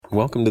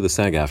Welcome to the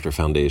SAG-AFTRA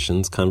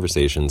Foundation's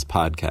Conversations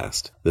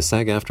podcast. The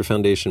SAG-AFTRA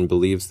Foundation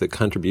believes that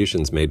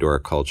contributions made to our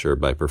culture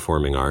by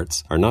performing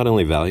arts are not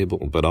only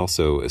valuable, but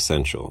also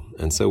essential,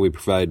 and so we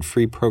provide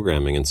free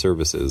programming and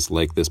services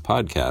like this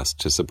podcast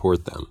to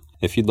support them.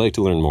 If you'd like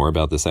to learn more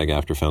about the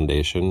SAG-AFTRA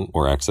Foundation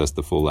or access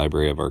the full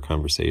library of our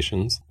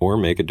conversations or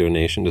make a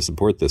donation to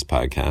support this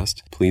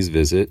podcast, please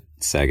visit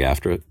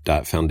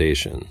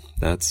sagaftra.foundation.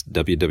 That's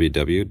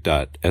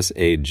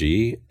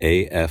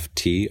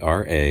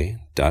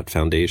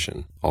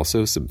www.sagaftra.foundation.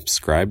 Also,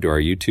 subscribe to our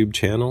YouTube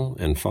channel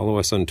and follow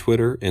us on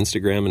Twitter,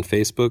 Instagram, and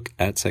Facebook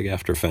at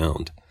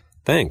SAG-AFTRA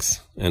Thanks,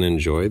 and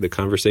enjoy the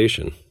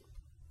conversation.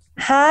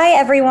 Hi,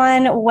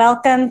 everyone.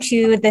 Welcome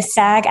to the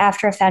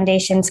SAG-AFTRA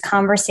Foundation's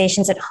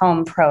Conversations at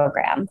Home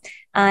program.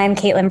 I'm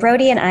Caitlin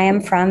Brody, and I am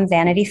from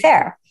Vanity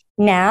Fair.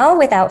 Now,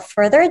 without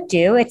further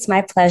ado, it's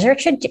my pleasure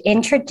to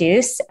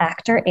introduce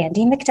actor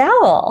Andie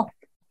MacDowell.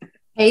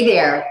 Hey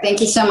there.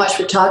 Thank you so much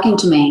for talking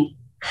to me.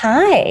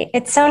 Hi.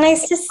 It's so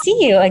nice to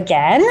see you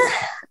again.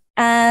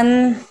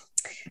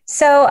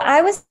 So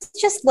I was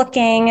just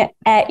looking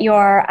at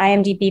your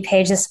IMDb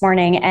page this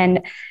morning,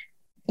 and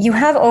you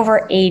have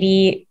over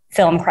 80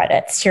 film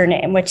credits to your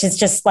name, which is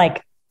just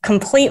like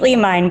completely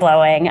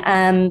mind-blowing.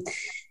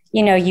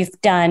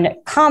 You've done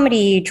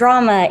comedy,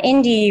 drama,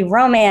 indie,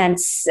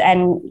 romance,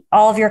 and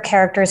all of your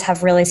characters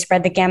have really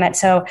spread the gamut.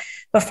 So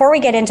before we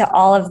get into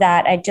all of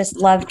that, I'd just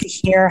love to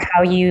hear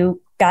how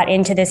you got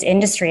into this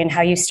industry and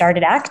how you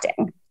started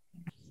acting.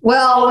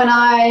 Well, when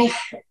I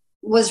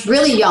was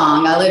really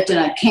young,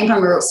 came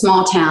from a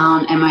small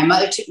town, and my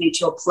mother took me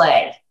to a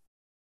play.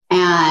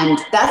 And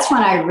that's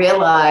when I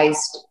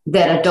realized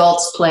that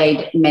adults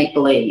played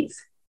make-believe.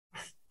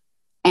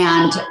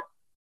 And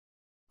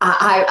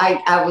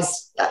I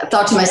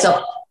thought to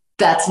myself,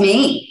 that's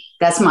me.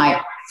 That's my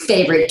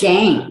favorite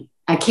game.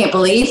 I can't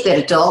believe that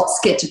adults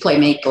get to play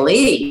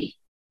make-believe.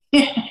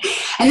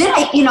 And then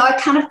I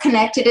kind of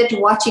connected it to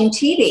watching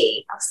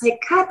TV. I was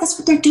like, God, that's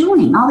what they're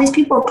doing. All these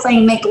people are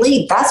playing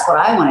make-believe. That's what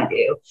I want to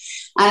do.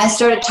 And I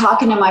started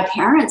talking to my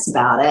parents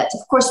about it.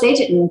 Of course, they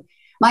didn't.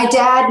 My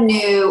dad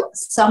knew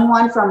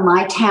someone from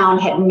my town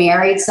had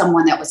married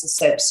someone that was a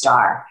soap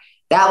star.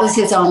 That was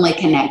his only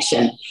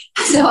connection.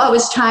 So I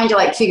was trying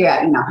to figure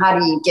out, how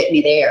do you get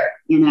me there,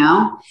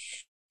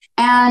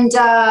 And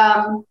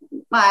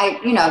I,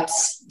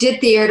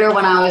 did theater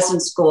when I was in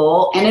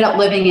school, ended up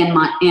living in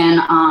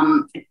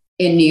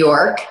New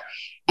York,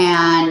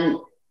 and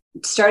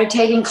started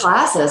taking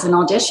classes and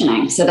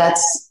auditioning. So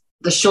that's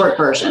the short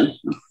version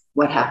of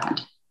what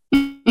happened.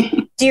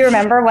 Do you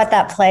remember what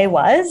that play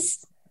was?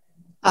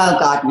 Oh,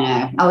 God,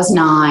 no. I was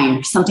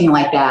 9, something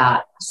like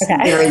that. Okay.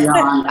 Very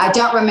young. I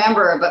don't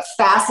remember, but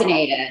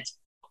fascinated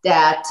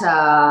that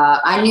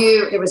I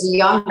knew there was a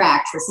younger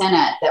actress in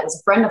it that was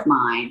a friend of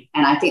mine.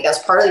 And I think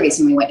that's part of the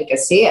reason we went to go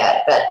see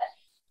it. But,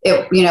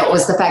 it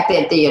was the fact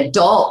that the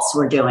adults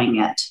were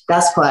doing it.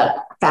 That's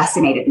what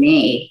fascinated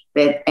me.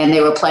 And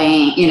they were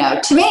playing,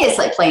 to me, it's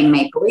like playing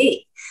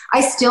make-believe.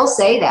 I still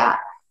say that.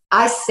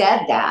 I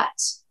said that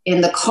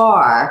in the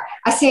car.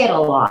 I say it a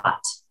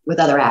lot with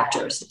other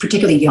actors,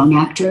 particularly young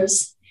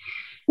actors.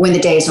 When the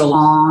days are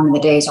long and the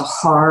days are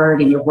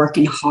hard and you're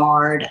working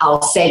hard,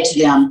 I'll say to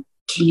them,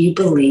 can you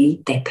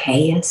believe they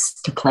pay us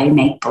to play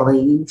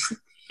make-believe?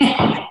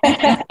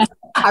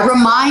 I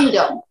remind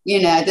them,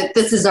 that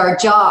this is our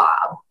job,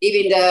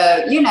 even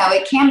though,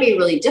 it can be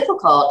really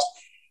difficult.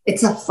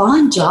 It's a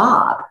fun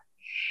job.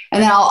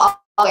 And then I'll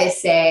always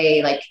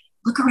say,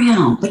 look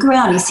around.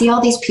 You see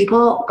all these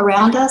people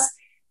around us?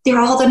 They're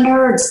all the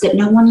nerds that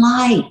no one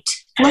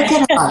liked. Look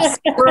at us.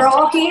 We're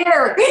all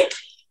here.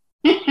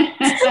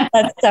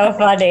 That's so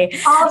funny.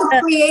 All the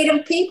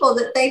creative people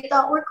that they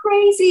thought were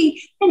crazy.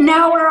 And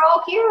now we're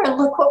all here and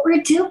look what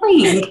we're doing.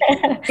 Because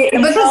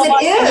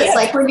it is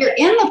like when you're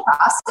in the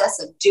process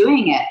of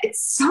doing it,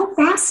 it's so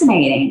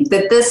fascinating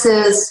that this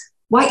is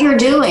what you're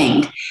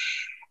doing.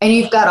 And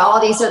you've got all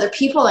these other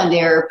people in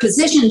their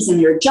positions and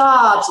their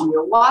jobs, and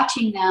you're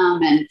watching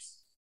them and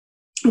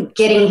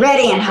getting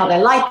ready and how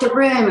they like the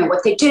room and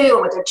what they do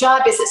and what their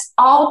job is. It's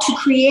all to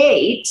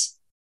create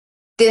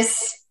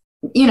this,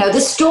 the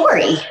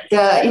story,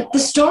 the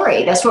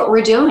story. That's what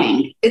we're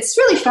doing. It's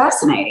really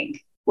fascinating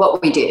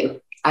what we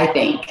do, I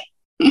think.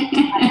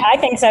 I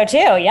think so too.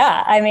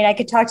 Yeah. I mean, I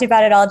could talk to you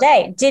about it all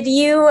day. Did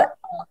you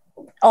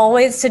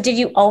always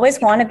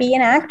want to be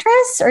an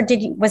actress, or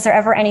was there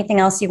ever anything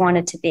else you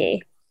wanted to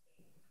be?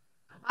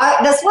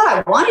 That's what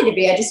I wanted to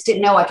be. I just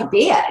didn't know I could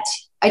be it.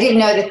 I didn't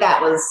know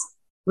that was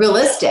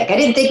realistic. I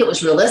didn't think it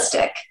was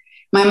realistic.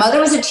 My mother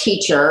was a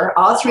teacher.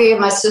 All 3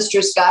 of my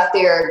sisters got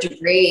their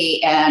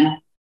degree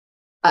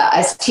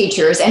as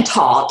teachers and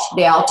taught.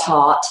 They all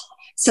taught.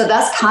 So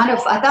that's I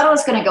thought I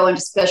was going to go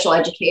into special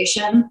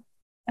education.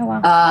 Oh,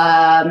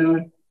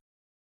 wow.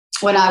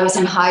 When I was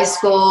in high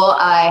school,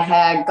 I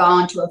had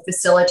gone to a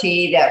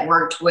facility that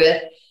worked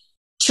with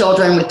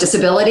children with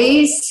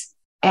disabilities,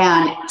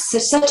 and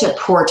such a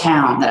poor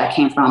town that I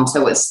came from.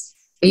 So it was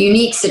a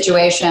unique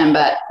situation,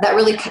 but that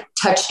really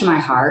touched my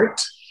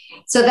heart.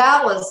 So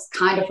that was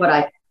kind of what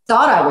I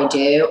thought I would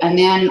do. And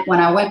then when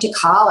I went to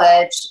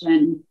college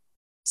and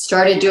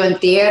started doing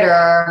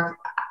theater,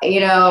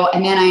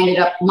 and then I ended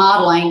up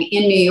modeling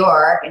in New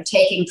York and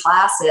taking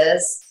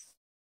classes,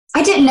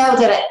 I didn't know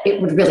that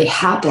it would really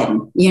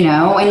happen,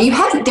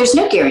 and there's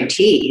no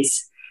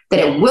guarantees that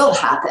it will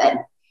happen.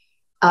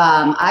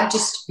 I'm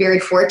just very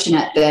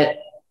fortunate that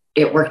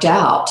it worked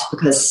out,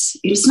 because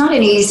it's not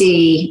an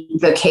easy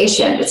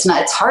vocation.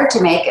 It's hard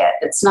to make it.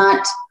 It's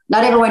not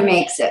everyone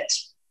makes it.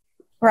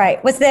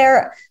 Right. Was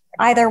there,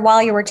 either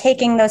while you were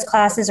taking those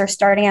classes or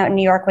starting out in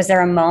New York, was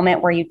there a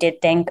moment where you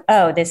did think,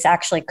 oh, this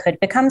actually could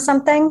become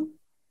something?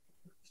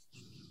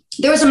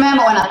 There was a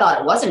moment when I thought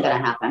it wasn't going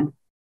to happen.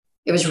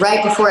 It was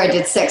right before I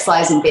did Sex,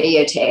 Lies, and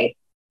Videotape.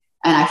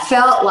 And I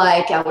felt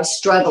like I was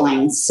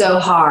struggling so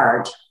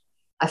hard.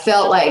 I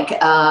felt like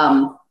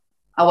I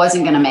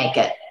wasn't going to make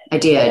it. I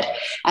did.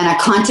 And I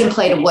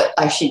contemplated what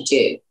I should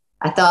do.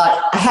 I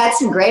thought I had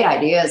some great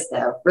ideas,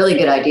 though, really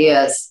good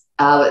ideas.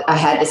 I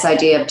had this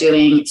idea of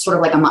doing sort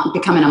of like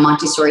becoming a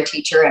Montessori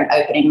teacher and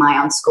opening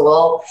my own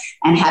school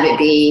and have it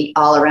be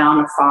all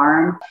around a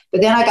farm.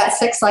 But then I got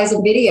Sex, Lies,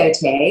 and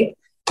Videotape.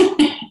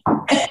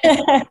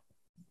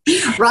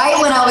 Right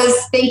when I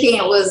was thinking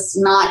it was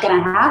not going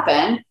to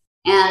happen.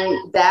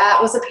 And that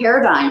was a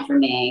paradigm for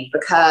me,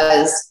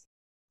 because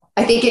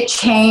I think it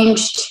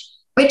changed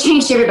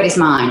everybody's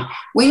mind.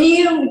 When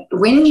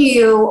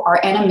you are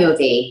in a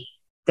movie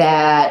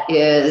that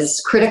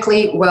is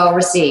critically well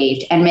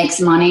received and makes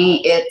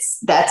money,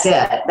 that's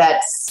it.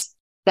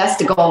 That's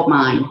the gold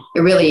mine.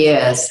 It really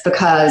is,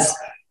 because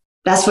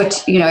that's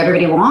what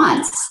everybody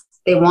wants.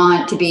 They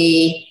want to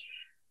be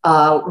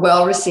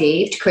well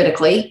received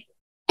critically,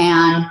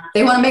 and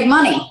they want to make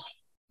money.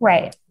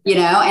 Right.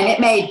 And it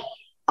made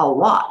a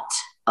lot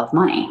of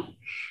money.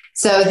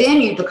 So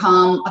then you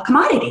become a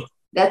commodity.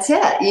 That's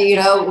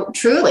it.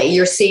 Truly,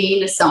 you're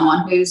seen as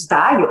someone who's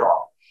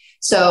valuable.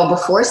 So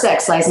before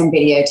Sex, Lies, and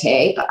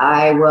Videotape,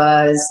 I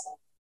was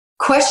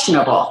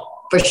questionable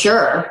for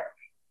sure.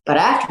 But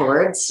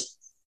afterwards,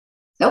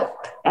 nope,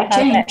 that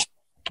changed.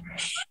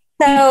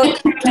 So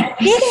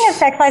speaking of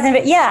Sex, Lies,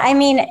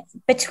 and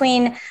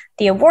between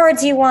the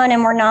awards you won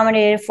and were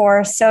nominated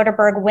for,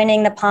 Soderbergh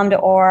winning the Palme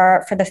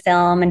d'Or for the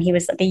film, and he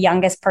was the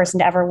youngest person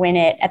to ever win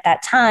it at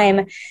that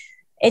time,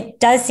 it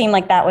does seem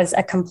like that was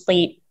a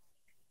complete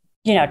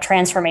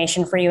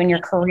transformation for you in your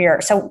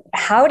career. So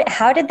how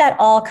did that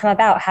all come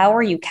about? How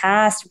were you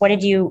cast? How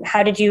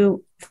did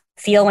you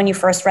feel when you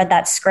first read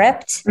that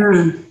script?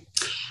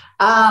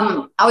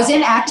 I was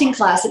in acting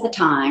class at the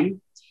time,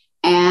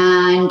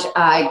 and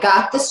I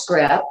got the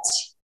script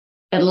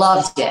and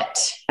loved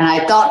it. And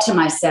I thought to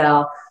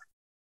myself,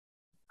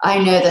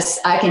 I know this,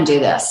 I can do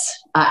this.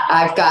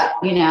 I've got,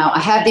 I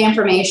have the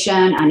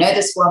information. I know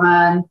this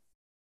woman.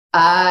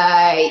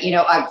 I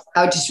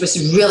just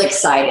was really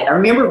excited. I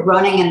remember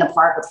running in the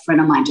park with a friend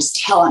of mine, just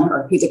telling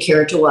her who the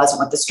character was and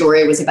what the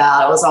story was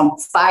about. I was on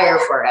fire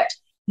for it.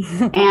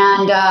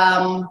 And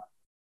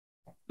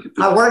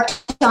I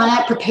worked on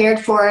it, prepared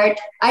for it.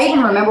 I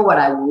even remember what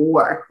I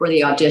wore for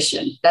the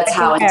audition. That's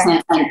how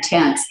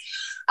intense.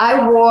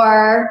 I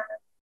wore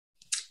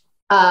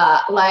a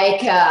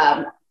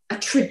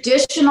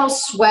traditional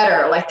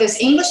sweater, like those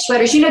English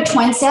sweaters,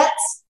 twin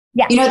sets.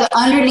 Yeah. The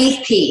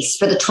underneath piece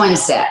for the twin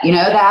set,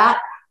 that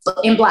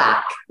in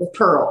black with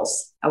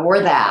pearls. I wore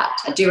that.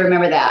 I do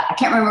remember that. I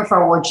can't remember if I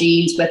wore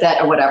jeans with it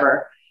or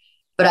whatever,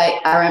 but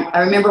I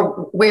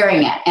remember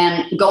wearing it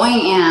and going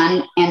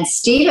in, and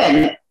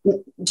Stephen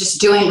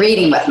just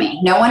reading with me.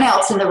 No one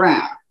else in the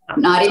room,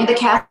 not even the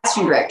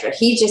casting director.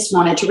 He just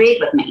wanted to read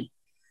with me.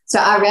 So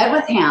I read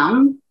with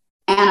him.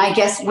 And I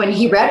guess when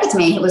he read with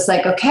me, he was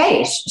like,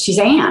 okay, she's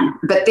Anne.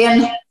 But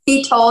then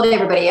he told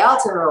everybody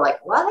else, and we were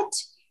like, what?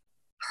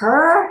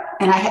 Her?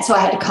 And I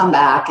had to come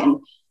back and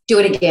do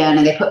it again.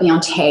 And they put me on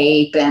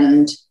tape,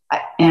 and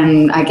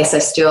I guess I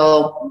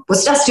still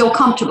was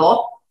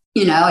comfortable.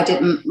 I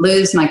didn't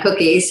lose my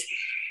cookies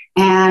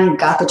and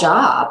got the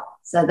job.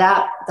 So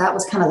that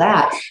was kind of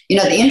that.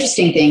 The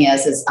interesting thing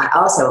is I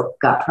also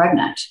got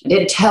pregnant. I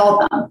didn't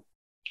tell them.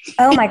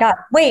 Oh my God.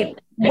 Wait,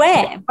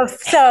 when?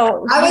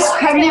 So I was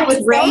pregnant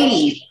with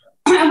Rainey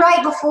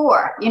right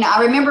before.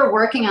 I remember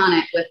working on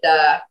it with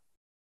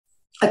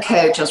a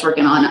coach. I was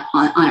working on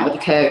it with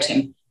a coach,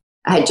 and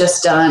I had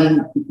just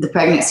done the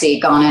pregnancy,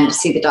 gone in to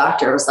see the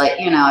doctor. It was like,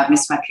 I've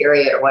missed my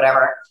period or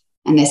whatever.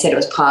 And they said it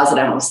was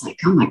positive. I was like,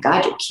 oh my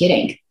God, you're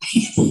kidding.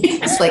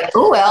 It's like,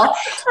 oh, well,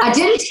 I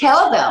didn't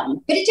tell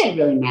them, but it didn't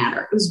really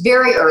matter. It was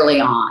very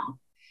early on.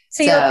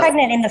 So you were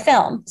pregnant in the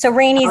film. So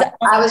Rainey's.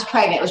 I was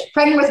pregnant. I was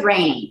pregnant with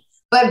Rainey,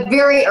 but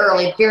very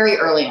early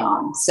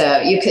on.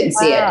 So you couldn't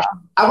see it.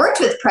 I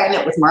worked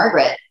pregnant with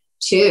Margaret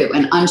too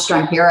in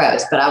Unstrung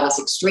Heroes, but I was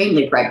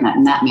extremely pregnant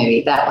in that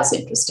movie. That was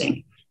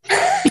interesting.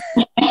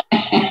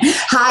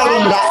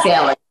 Hiding that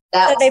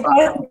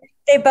feeling.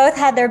 They both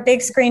had their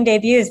big screen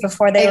debuts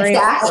before they were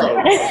exactly.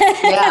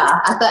 Yeah,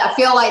 I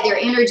feel like their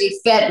energy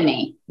fed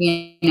me.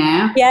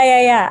 Yeah.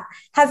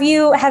 Have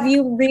you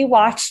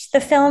rewatched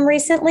the film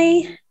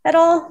recently at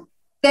all?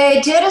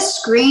 They did a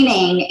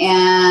screening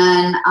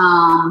at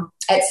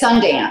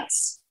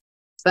Sundance,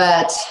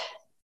 but,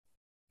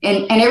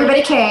 and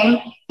everybody came,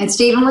 and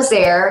Stephen was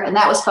there, and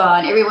that was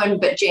fun. Everyone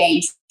but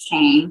James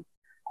came.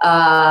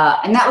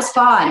 And that was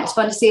fun. It was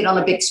fun to see it on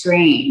the big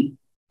screen.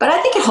 But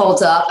I think it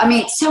holds up. I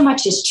mean, so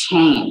much has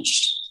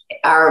changed.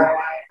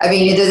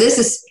 This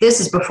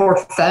is before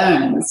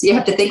phones. You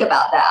have to think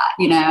about that,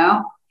 you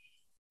know?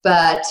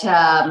 But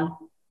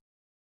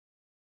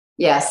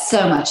yeah,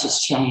 so much has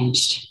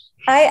changed.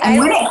 And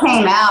when it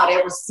came out,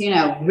 it was,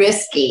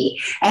 risky.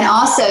 And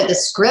also the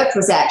script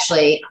was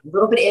actually a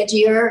little bit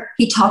edgier.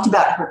 He talked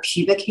about her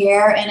pubic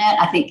hair in it.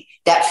 I think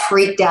that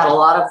freaked out a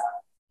lot of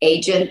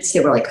agents.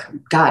 They were like,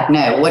 God,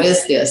 no, what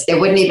is this? They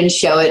wouldn't even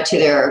show it to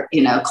their,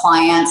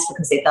 clients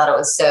because they thought it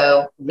was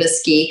so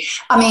risky.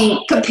 I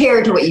mean,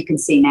 compared to what you can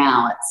see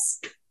now,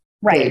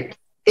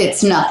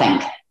 it's nothing.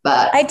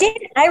 But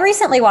I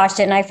recently watched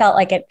it and I felt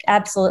like it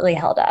absolutely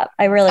held up.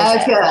 I really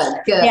did.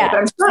 Good. Yeah. But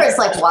I'm sure it's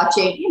like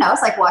watching,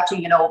 it's like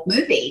watching an old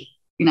movie,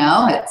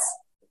 it's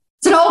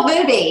an old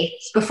movie.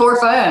 It's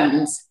before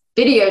phones,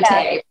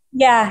 videotape.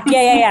 Yeah.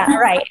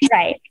 Right.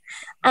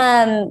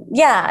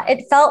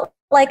 It felt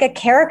like a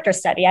character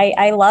study.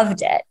 I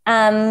loved it.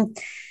 So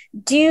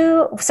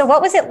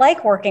what was it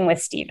like working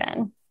with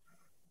Stephen?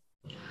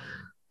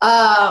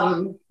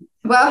 Well,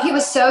 he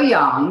was so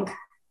young.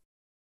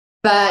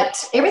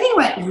 But everything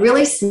went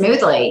really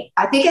smoothly.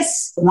 I think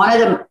it's one of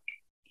the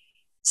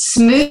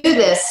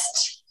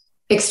smoothest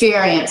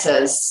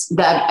experiences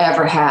that I've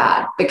ever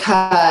had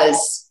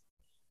because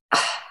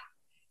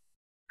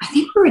I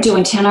think we were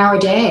doing 10-hour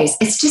days.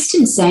 It's just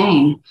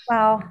insane.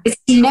 Wow.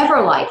 It's never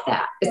like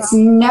that. It's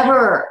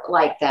never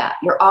like that.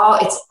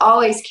 It's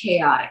always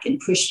chaotic and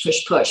push.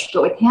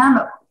 But with him,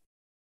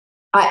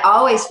 I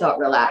always felt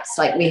relaxed,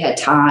 like we had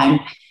time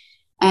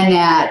and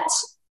that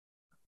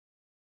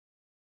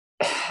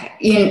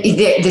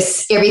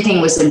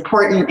everything was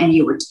important and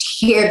you were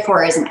cared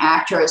for as an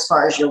actor as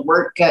far as your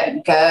work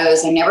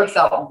goes. I never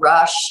felt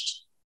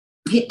rushed.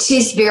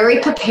 He's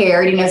very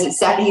prepared. He knows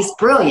exactly. He's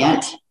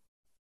brilliant.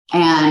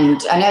 And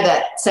I know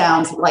that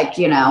sounds like,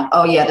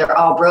 oh yeah, they're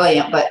all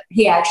brilliant, but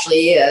he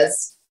actually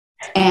is.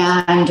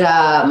 And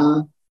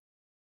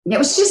it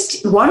was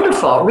just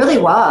wonderful. It really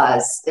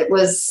was. It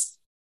was,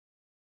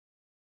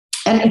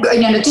 and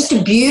just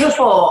a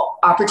beautiful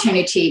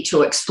opportunity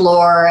to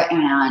explore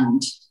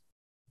and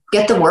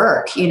get the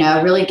work,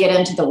 really get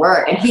into the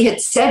work. And he had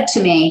said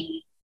to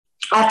me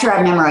after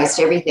I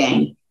memorized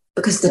everything,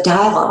 because the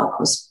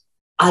dialogue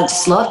I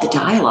just loved the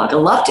dialogue. I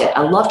loved it.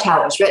 I loved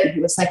how it was written.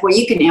 He was like, well,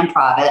 you can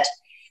improv it,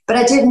 but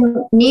I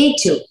didn't need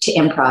to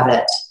improv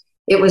it.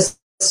 It was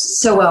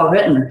so well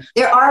written.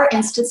 There are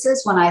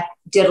instances when I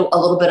did a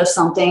little bit of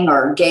something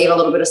or gave a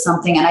little bit of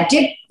something. And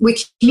we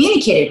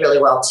communicated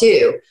really well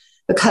too,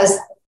 because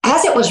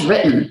as it was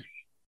written,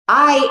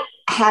 I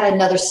had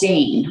another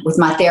scene with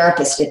my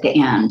therapist at the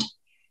end.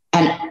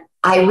 And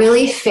I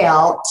really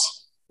felt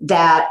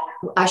that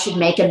I should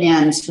make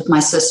amends with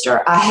my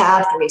sister. I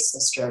have 3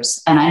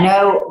 sisters, and I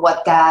know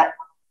what that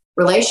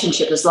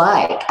relationship is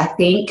like. I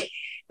think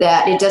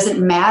that it doesn't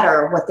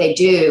matter what they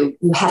do.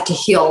 You have to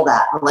heal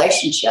that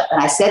relationship.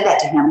 And I said that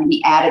to him, and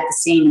he added the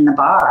scene in the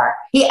bar.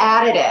 He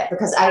added it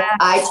because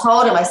I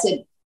told him, I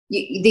said,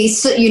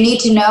 you need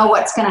to know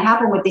what's going to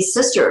happen with these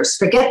sisters.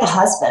 Forget the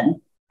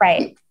husband.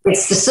 Right.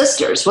 It's the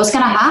sisters. What's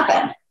going to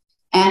happen?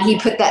 And he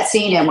put that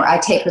scene in where I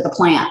take her the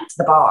plant to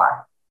the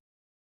bar.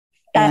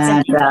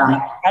 That's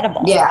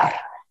incredible. Yeah.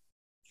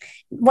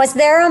 Was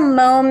there a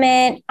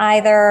moment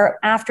either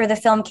after the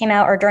film came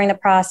out or during the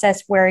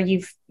process where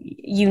you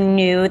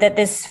knew that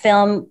this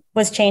film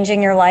was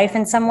changing your life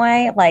in some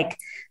way? Like,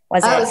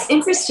 was it? It was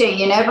interesting,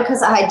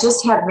 because I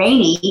just had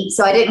Rainey,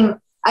 so I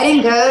didn't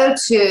go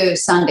to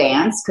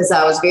Sundance because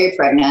I was very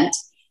pregnant.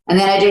 And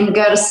then I didn't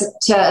go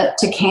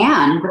to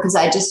Cannes because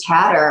I just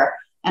had her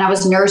and I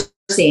was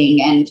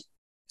nursing and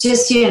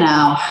just,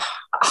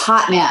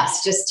 hot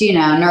mess, just,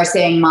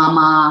 nursing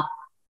mama.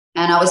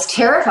 And I was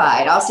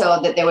terrified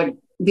also that they would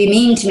be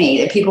mean to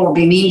me, that people would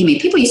be mean to me.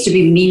 People used to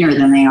be meaner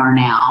than they are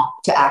now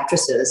to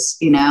actresses,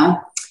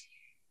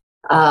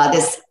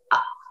 this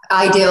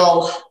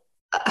ideal,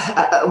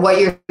 what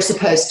you're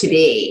supposed to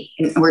be.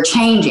 And we're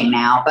changing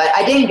now, but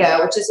I didn't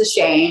go, which is a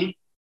shame.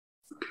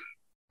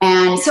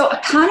 And so I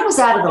kind of was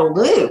out of the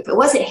loop. It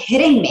wasn't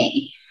hitting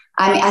me.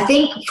 I mean, I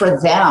think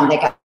for them, they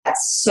got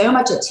so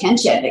much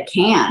attention at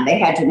Cannes. They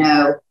had to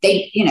know,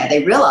 they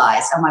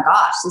realized, oh my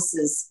gosh, this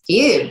is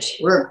huge.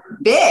 We're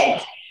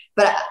big.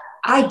 But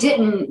I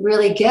didn't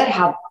really get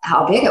how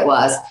big it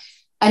was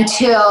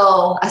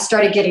until I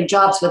started getting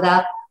jobs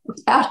without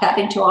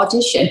having to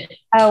audition.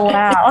 Oh,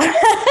 wow.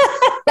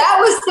 That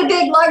was the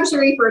big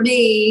luxury for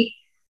me.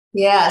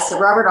 Yes,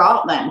 Robert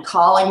Altman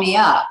calling me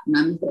up, and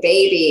I'm the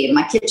baby in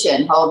my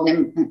kitchen holding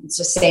him and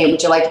just saying,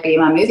 would you like to be in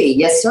my movie?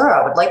 Yes, sir,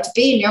 I would like to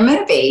be in your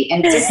movie.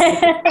 And just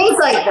things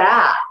like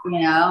that,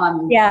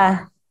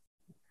 Yeah.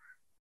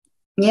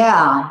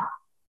 Yeah.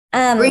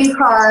 Green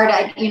card,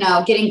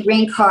 getting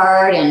green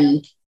card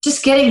and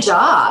just getting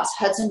jobs.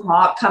 Hudson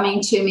Hawk coming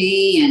to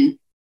me and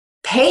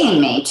paying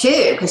me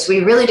too, because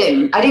I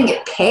didn't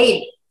get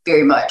paid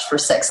very much for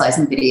Sex, Lies,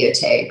 and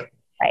Videotape.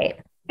 Right.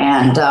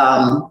 And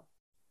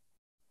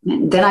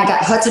then I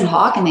got Hudson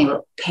Hawk, and they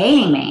were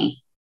paying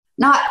me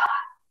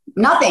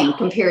nothing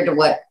compared to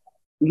what,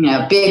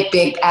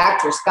 big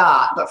actors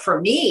got. But for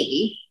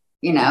me,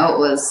 it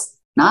was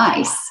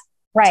nice.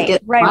 Right. Yeah,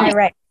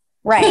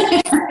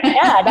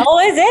 it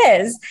always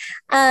is.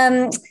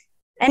 And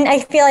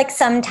I feel like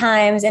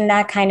sometimes in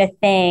that kind of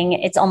thing,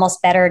 it's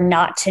almost better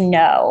not to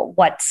know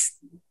what's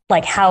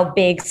like how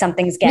big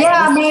something's getting.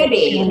 Yeah,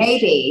 maybe.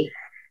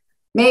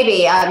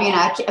 I mean,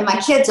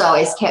 my kids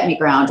always kept me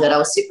grounded. I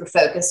was super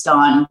focused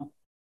on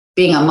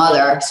being a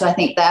mother. So I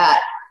think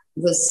that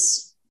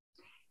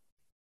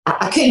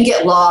I couldn't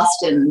get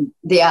lost in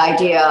the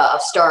idea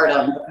of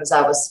stardom because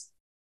I was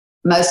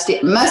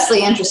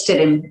mostly interested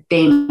in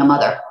being a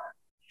mother.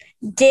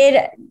 Do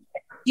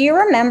you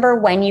remember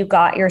when you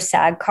got your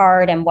SAG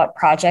card and what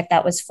project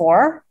that was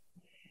for?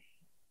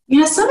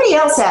 Somebody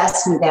else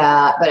asked me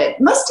that, but it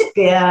must have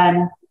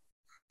been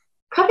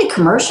probably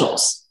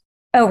commercials.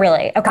 Oh,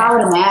 really? Okay. I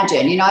would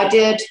imagine. I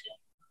did,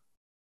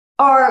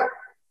 or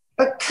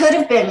it could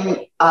have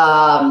been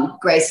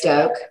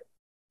Greystoke,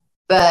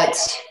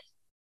 but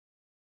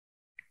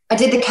I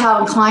did the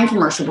Calvin Klein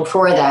commercial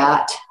before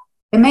that.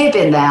 It may have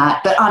been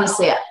that, but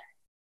honestly,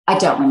 I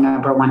don't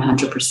remember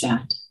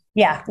 100%.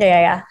 Yeah.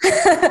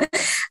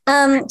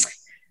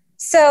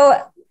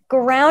 So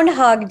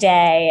Groundhog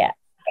Day,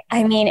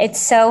 I mean, it's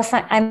so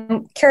fun.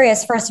 I'm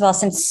curious, first of all,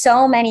 since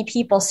so many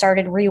people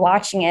started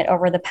rewatching it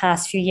over the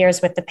past few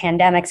years with the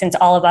pandemic, since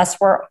all of us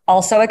were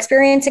also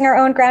experiencing our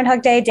own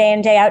Groundhog Day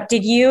in, day out,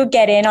 did you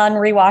get in on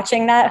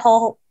rewatching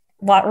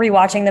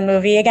the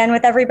movie again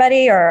with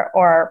everybody,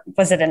 or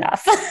was it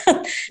enough?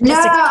 No,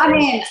 I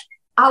mean,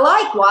 I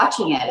like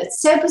watching it. It's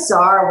so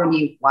bizarre when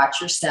you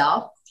watch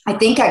yourself. I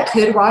think I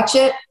could watch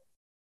it,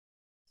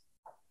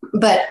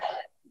 but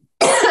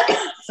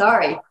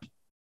sorry.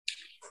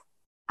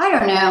 I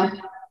don't know.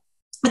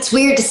 It's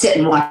weird to sit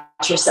and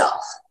watch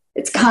yourself.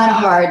 It's kind of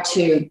hard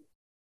to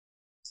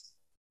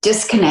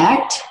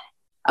disconnect.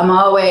 I'm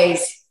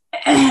always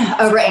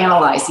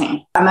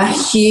overanalyzing. I'm a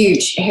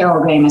huge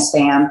Harold Ramis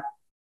fan.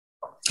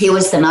 He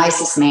was the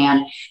nicest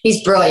man.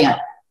 He's brilliant.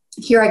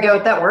 Here I go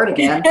with that word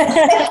again.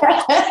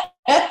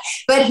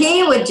 But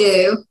he would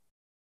do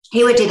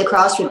the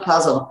crossword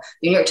puzzle,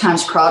 the New York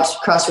Times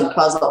crossword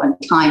puzzle, and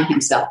time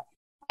himself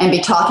and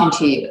be talking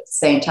to you at the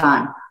same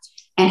time.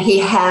 And he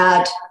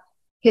had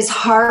his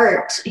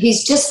heart,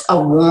 he's just a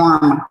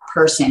warm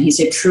person. He's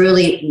a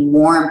truly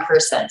warm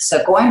person.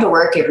 So going to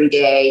work every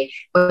day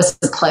was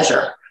a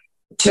pleasure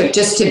to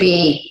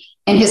be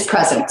in his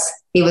presence.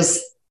 He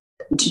was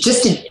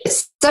just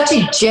such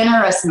a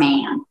generous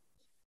man.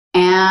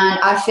 And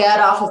I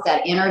fed off of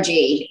that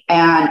energy,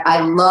 and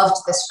I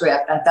loved the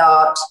script. I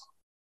thought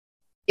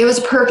it was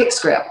a perfect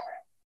script.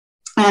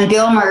 And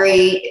Bill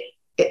Murray,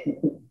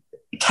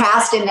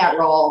 cast in that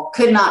role,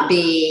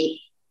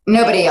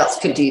 nobody else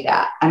could do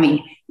that. I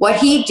mean, what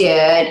he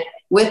did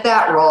with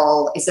that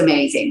role is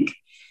amazing.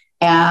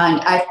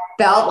 And I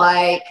felt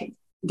like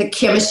the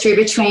chemistry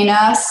between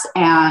us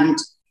and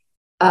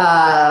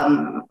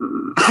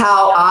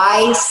how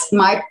I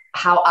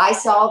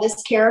saw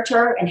this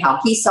character and how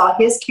he saw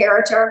his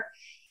character,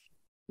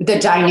 the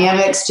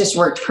dynamics just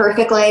worked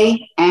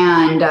perfectly.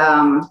 And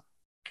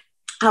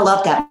I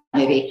love that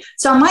movie.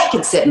 So I might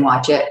could sit and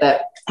watch it,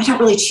 but I don't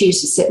really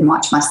choose to sit and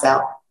watch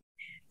myself.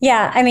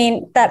 Yeah, I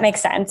mean, that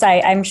makes sense.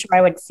 I'm sure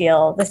I would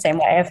feel the same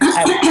way if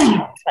I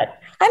was, but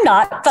I'm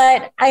not.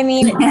 But I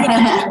mean,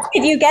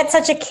 did you get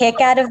such a kick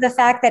out of the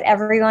fact that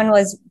everyone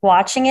was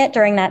watching it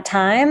during that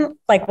time?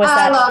 Like,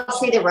 I love to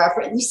see the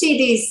reference.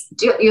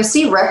 You'll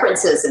see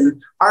references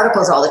in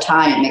articles all the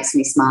time. It makes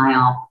me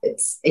smile.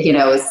 It's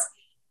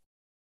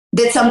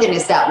that something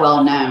is that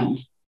well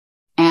known,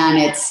 and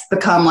it's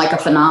become like a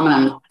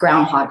phenomenon.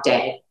 Groundhog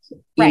Day,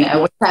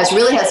 which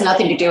really has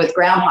nothing to do with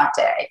Groundhog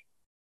Day.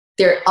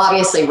 They're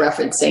obviously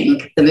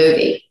referencing the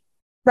movie.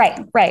 Right.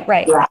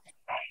 Yeah.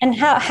 And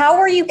how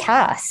were you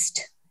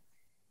cast?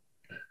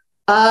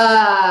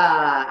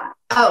 I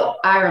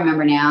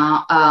remember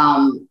now.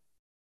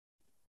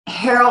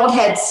 Harold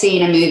had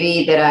seen a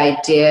movie that I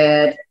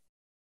did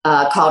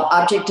called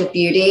Object of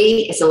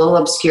Beauty. It's a little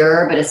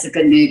obscure, but it's a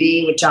good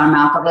movie with John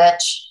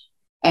Malkovich.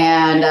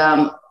 And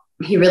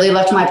he really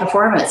loved my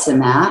performance in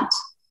that.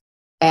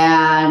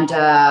 And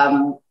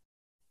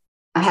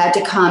I had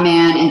to come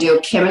in and do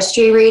a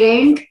chemistry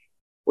reading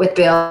with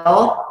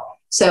Bill.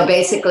 So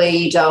basically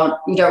you don't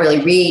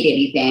really read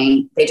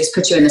anything. They just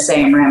put you in the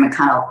same room and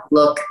kind of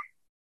look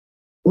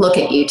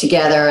at you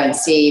together and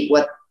see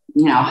what,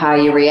 how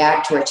you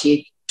react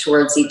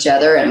towards each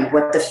other and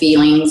what the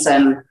feelings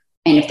and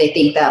if they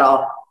think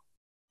that'll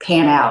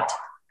pan out.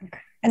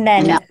 And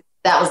then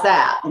that was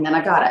that. And then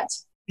I got it.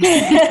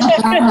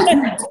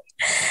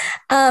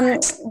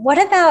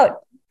 What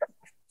about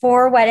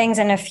 4 Weddings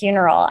and a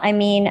Funeral? I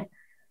mean,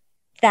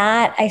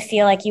 that I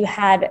feel like you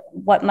had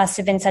what must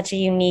have been such a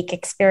unique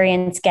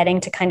experience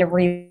getting to kind of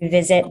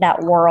revisit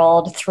that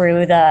world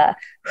through the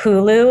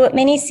Hulu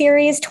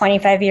miniseries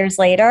 25 years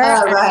later.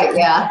 Oh, right.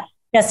 Yeah.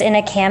 Just in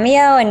a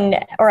cameo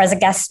or as a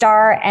guest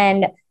star.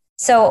 And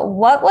So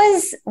what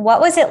was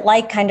it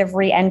like kind of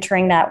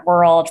re-entering that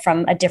world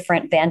from a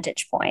different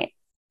vantage point?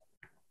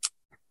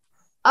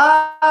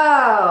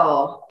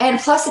 Oh, and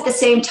plus at the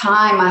same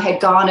time, I had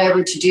gone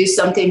over to do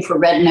something for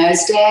Red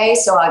Nose Day.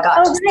 So I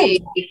got I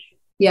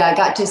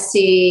got to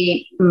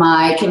see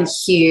Mike and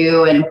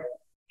Hugh and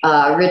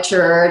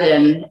Richard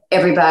and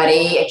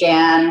everybody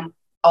again,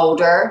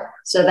 older.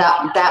 So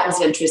that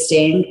was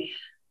interesting.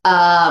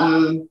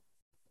 I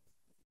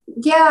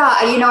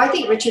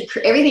think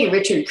everything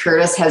Richard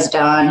Curtis has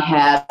done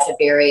has a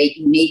very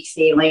unique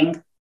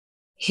feeling.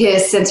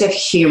 His sense of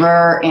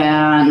humor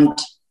and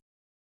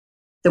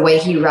the way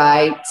he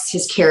writes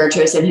his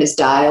characters and his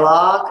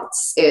dialogue.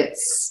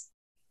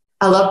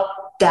 I love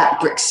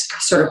that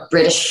sort of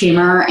British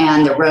humor,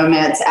 and the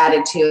romance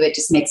added to it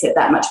just makes it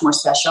that much more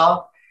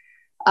special.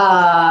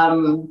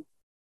 That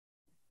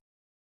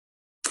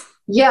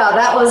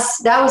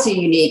was a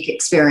unique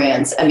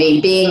experience. I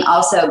mean, being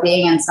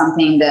in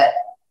something that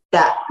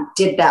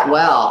did that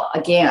well.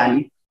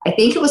 Again, I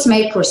think it was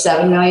made for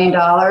 $7 million.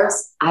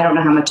 I don't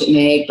know how much it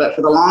made, but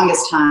for the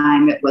longest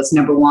time, it was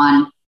number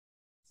one.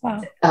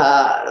 Wow.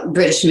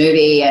 British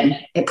movie, and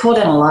it pulled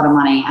in a lot of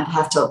money. I'd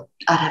have to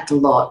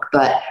look,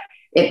 but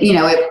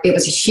it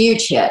was a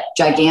huge hit,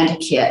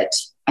 gigantic hit.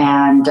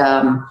 And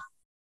I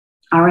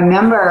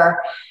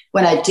remember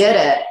when I did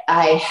it,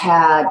 I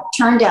had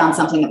turned down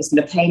something that was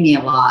going to pay me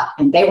a lot,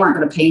 and they weren't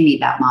going to pay me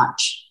that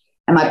much.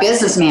 And my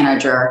business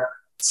manager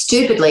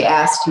stupidly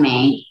asked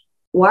me,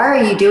 "Why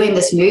are you doing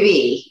this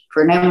movie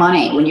for no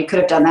money when you could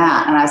have done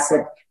that?" And I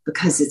said,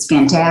 "Because it's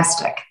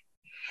fantastic."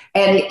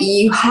 And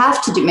you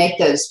have to make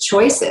those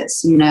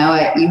choices. You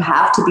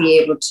have to be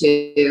able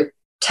to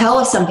tell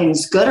if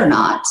something's good or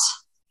not.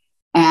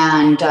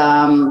 And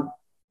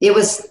it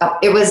was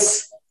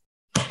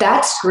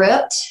that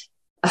script.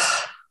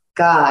 Oh,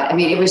 God, I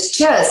mean, it was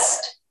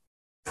just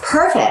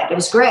perfect. It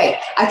was great.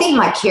 I think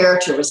my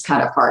character was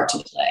kind of hard to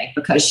play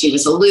because she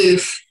was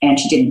aloof and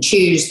she didn't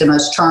choose the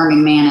most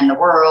charming man in the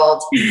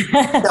world.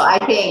 So I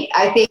think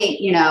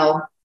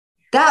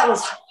that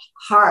was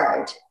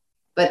hard.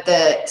 But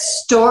the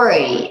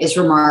story is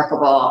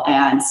remarkable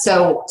and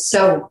so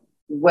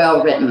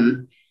well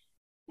written.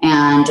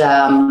 And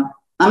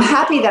I'm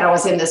happy that I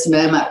was in this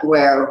moment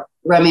where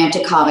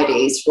romantic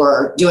comedies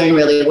were doing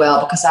really well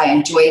because I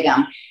enjoy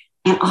them.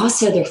 And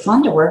also they're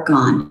fun to work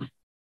on.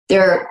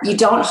 You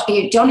don't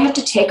have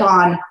to take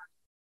on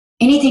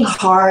anything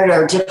hard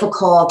or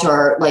difficult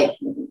or like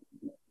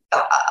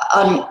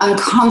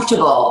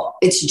uncomfortable.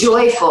 It's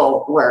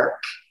joyful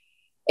work.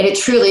 And it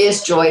truly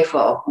is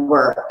joyful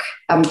work.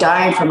 I'm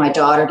dying for my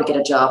daughter to get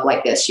a job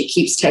like this. She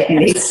keeps taking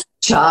these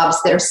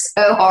jobs that are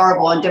so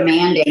horrible and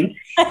demanding.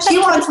 She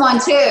wants one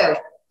too,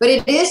 but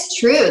it is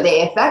true.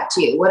 They affect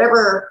you.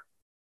 Whatever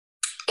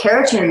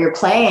character you're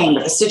playing,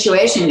 the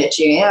situation that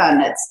you're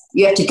in,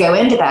 you have to go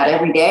into that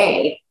every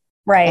day.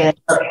 Right.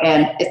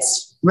 And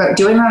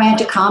doing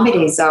romantic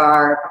comedies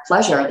are a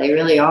pleasure. They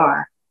really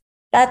are.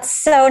 That's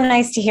so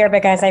nice to hear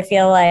because I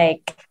feel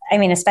like,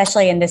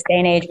 especially in this day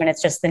and age when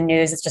it's just the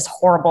news, it's just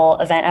horrible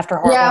event after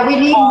horrible. Yeah, we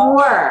need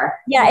more.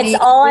 Yeah, we need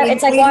more.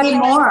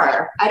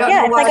 I don't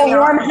know why. It's like a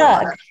warm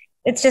hug.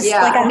 It's just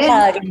like a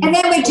hug. And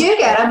then we do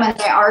get them and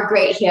they are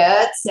great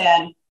hits.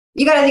 And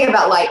you got to think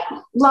about like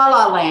La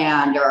La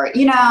Land or,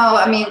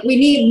 we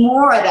need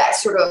more of that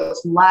sort of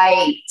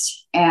light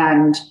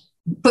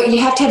but you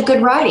have to have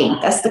good writing.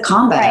 That's the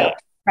combo.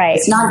 Right.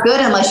 It's not good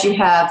unless it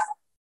has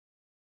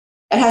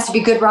to be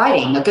good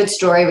writing, a good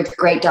story with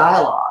great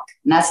dialogue.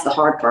 And that's the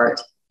hard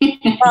part.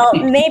 Well,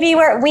 maybe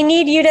we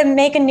need you to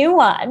make a new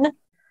one.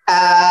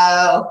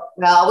 Oh,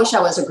 well, I wish I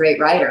was a great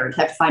writer. I'd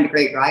have to find a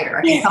great writer.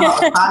 I can come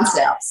up with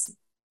concepts.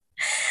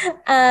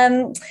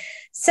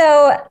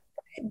 So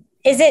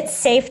is it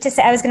safe to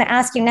say, I was going to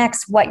ask you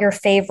next what your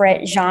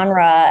favorite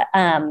genre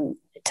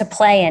to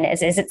play in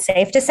is. Is it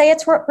safe to say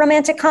it's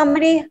romantic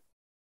comedy?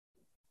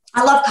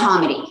 I love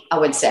comedy, I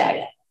would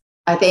say.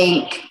 I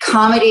think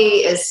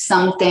comedy is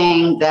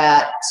something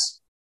that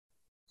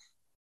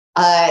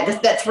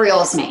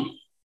thrills me.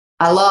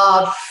 I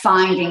love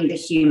finding the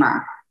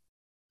humor.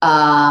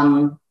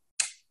 I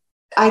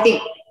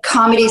think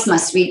comedy is my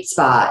sweet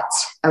spot.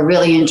 I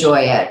really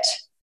enjoy it.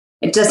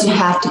 It doesn't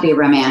have to be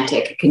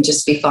romantic. It can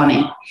just be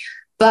funny.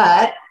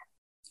 But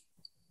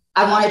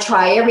I want to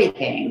try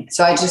everything.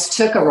 So I just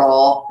took a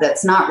role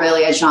that's not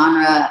really a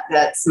genre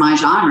that's my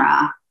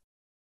genre.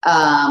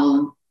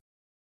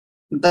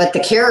 But the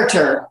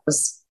character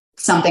was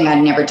something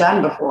I'd never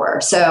done before.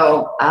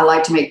 So I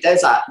like to make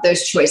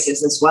those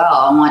choices as well.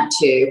 I want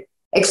to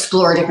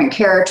explore different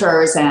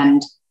characters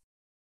and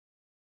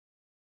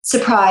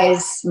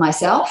surprise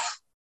myself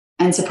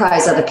and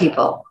surprise other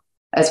people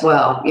as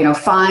well.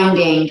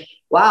 Finding,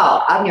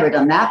 wow, I've never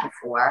done that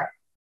before.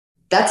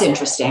 That's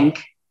interesting.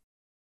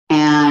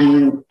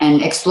 And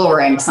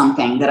exploring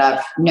something that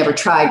I've never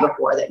tried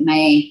before that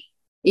may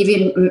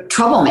even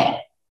trouble me.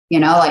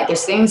 Like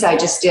there's things I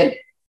just did.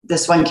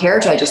 This one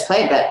character I just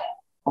played that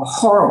are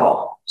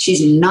horrible.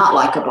 She's not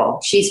likable.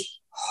 She's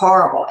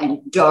horrible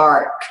and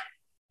dark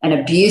and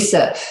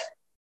abusive.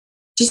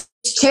 Just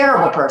a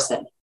terrible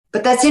person.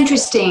 But that's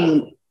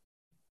interesting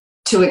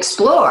to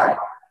explore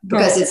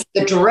because it's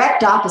the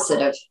direct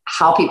opposite of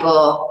how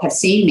people have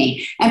seen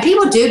me. And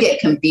people do get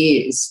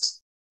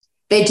confused.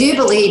 They do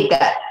believe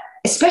that,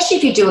 especially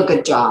if you do a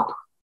good job.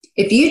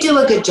 If you do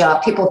a good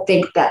job, people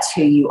think that's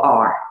who you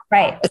are.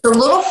 Right. It's a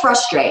little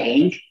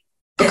frustrating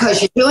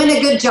because you're doing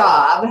a good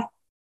job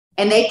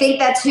and they think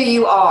that's who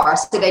you are.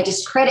 So they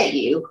discredit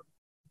you.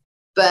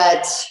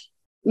 But,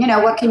 you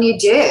know, what can you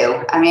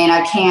do? I mean,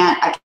 I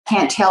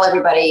can't tell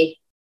everybody.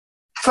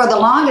 For the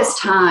longest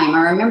time,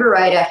 I remember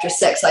right after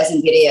Sex, Lies,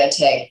 and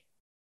Videotape,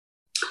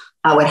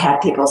 I would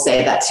have people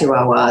say that's who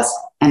I was.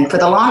 And for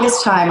the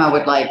longest time, I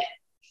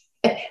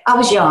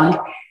was young.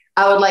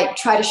 I would like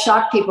try to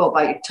shock people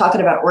by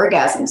talking about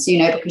orgasms, you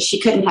know, because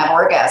she couldn't have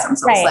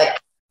orgasms. I was like,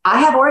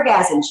 I have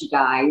orgasms, you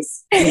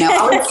guys. You know,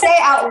 I would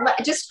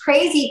say just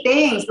crazy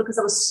things because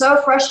I was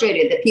so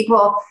frustrated that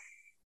people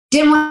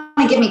didn't want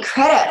to give me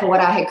credit for what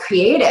I had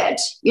created.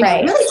 You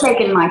know, really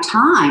taking my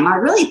time. I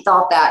really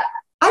thought that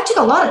I took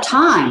a lot of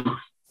time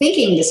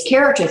thinking this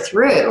character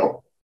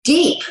through,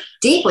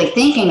 deeply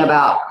thinking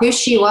about who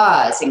she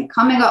was and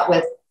coming up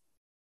with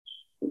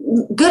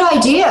good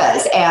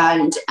ideas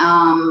and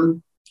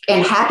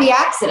happy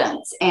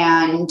accidents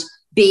and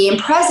being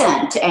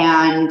present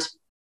and,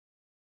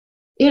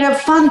 you know,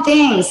 fun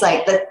things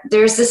like that.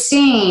 There's a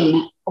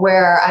scene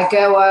where I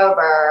go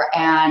over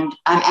and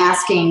I'm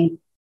asking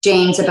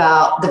James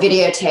about the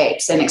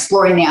videotapes and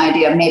exploring the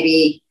idea of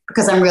maybe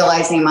because I'm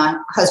realizing my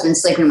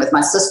husband's sleeping with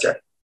my sister,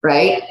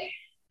 right?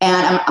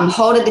 And I'm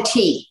holding the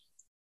tea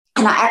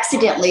and I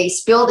accidentally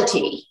spill the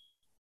tea.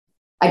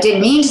 I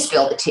didn't mean to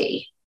spill the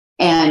tea.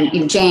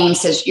 And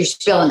James says, you're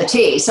spilling the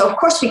tea. So of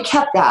course we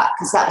kept that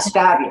because that was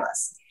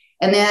fabulous.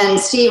 And then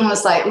Stephen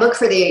was like, look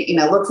for the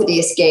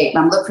escape.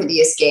 And I'm looking for the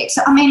escape.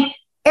 So, I mean,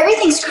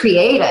 everything's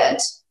created.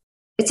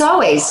 It's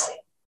always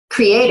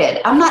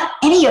created. I'm not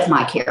any of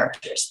my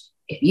characters.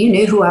 If you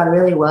knew who I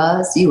really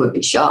was, you would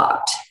be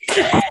shocked.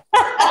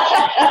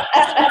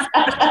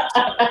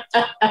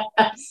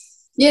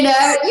 You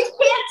know, you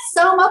can't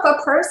sum up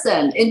a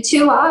person in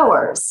 2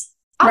 hours.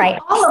 I'm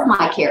all of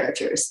my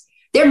characters.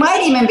 There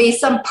might even be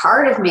some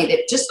part of me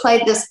that just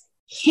played this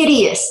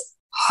hideous,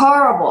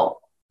 horrible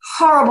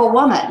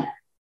woman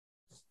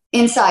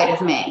inside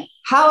of me.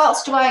 How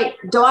else do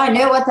I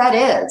know what that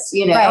is?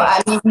 You know,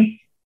 I mean,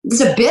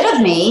 there's a bit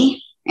of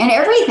me and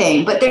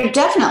everything, but they're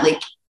definitely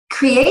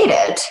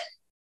created.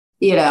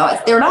 You know,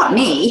 they're not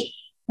me.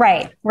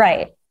 Right.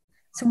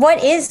 So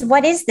what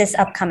is this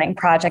upcoming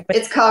project?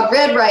 It's called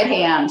Red Right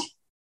Hand.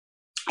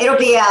 It'll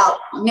be out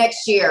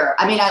next year.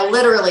 I mean, I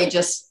literally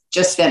just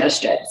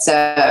finished it.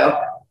 So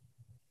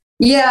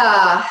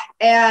yeah.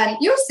 And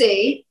you'll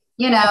see,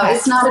 you know,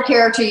 it's not a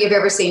character you've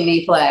ever seen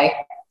me play.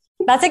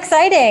 That's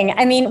exciting.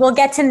 I mean, we'll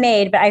get to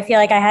Maid, but I feel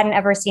like I hadn't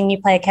ever seen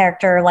you play a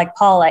character like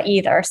Paula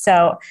either.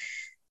 So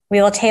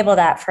we will table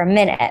that for a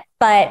minute.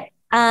 But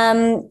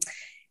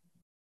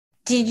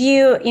did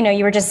you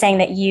were just saying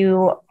that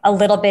a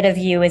little bit of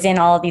you is in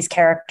all of these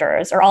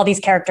characters, or all these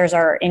characters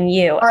are in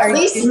you. Or at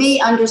least me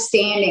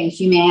understanding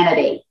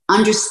humanity,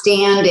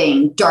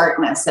 understanding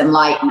darkness and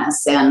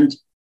lightness. And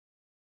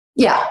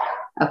yeah.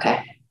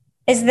 Okay.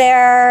 Is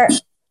there,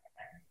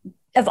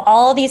 of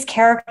all these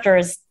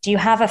characters, do you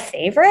have a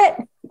favorite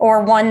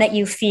or one that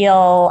you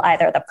feel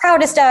either the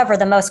proudest of or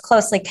the most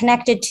closely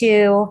connected to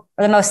or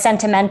the most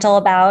sentimental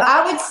about?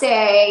 I would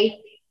say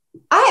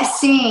I have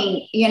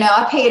seen, you know,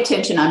 I pay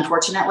attention,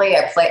 unfortunately.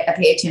 I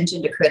pay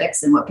attention to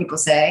critics and what people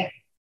say.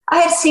 I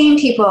have seen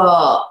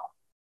people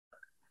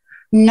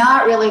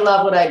not really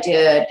love what I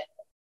did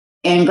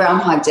in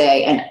Groundhog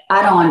Day, and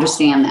I don't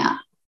understand that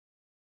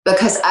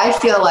because I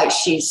feel like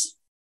she's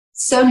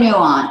so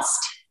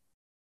nuanced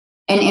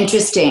and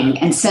interesting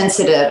and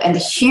sensitive, and the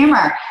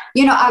humor.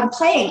 You know, I'm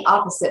playing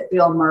opposite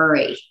Bill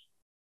Murray.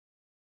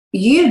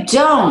 You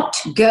don't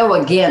go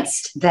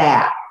against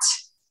that.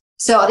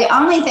 So the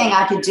only thing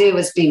I could do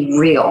was be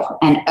real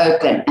and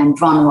open and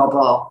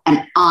vulnerable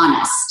and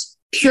honest,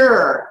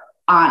 pure,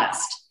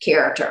 honest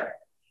character.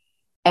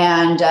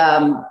 And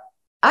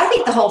I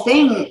think the whole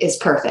thing is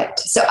perfect.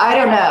 So I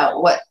don't know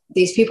what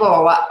these people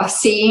are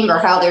seeing or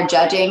how they're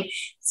judging.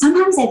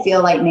 Sometimes I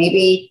feel like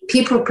maybe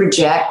people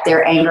project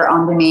their anger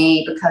onto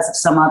me because of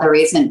some other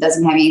reason. It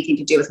doesn't have anything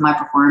to do with my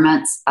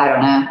performance. I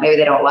don't know. Maybe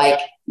they don't like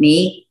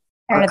me.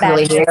 Or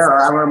curly hair, or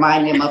I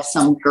remind him of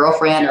some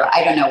girlfriend, or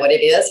I don't know what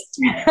it is.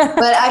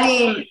 But I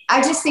mean,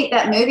 I just think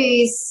that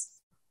movie's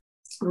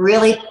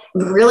really,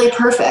 really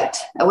perfect.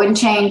 I wouldn't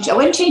change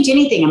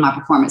anything in my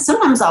performance.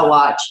 Sometimes I'll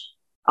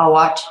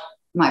watch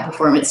my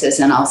performances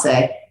and I'll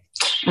say,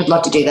 I'd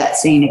love to do that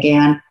scene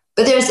again.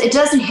 But it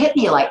doesn't hit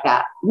me like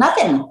that.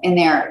 Nothing in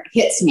there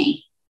hits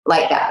me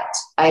like that.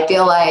 I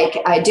feel like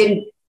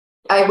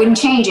I wouldn't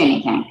change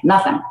anything.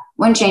 Nothing.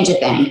 Wouldn't change a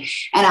thing.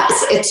 And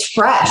it's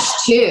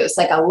fresh too. It's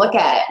like I look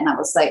at it and I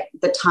was like,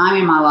 the time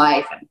in my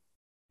life and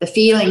the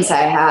feelings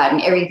I had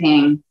and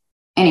everything.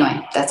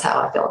 Anyway, that's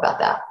how I feel about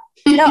that.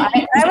 No,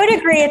 I would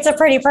agree. It's a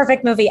pretty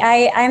perfect movie.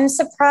 I'm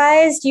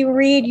surprised you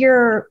read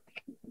your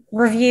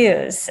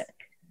reviews.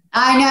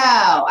 I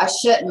know. I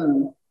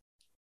shouldn't.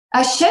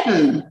 I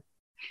shouldn't.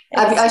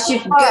 I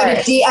should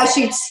I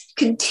should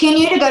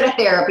continue to go to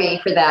therapy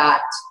for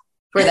that.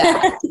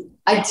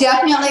 I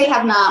definitely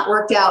have not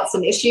worked out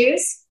some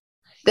issues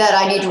that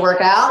I need to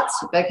work out,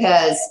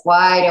 because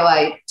why do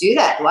I do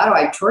that? Why do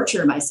I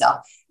torture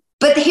myself?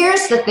 But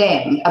here's the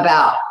thing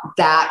about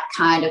that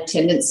kind of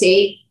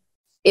tendency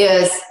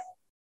is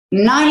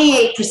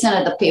 98%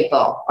 of the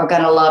people are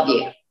going to love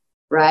you,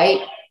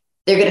 right?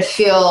 They're going to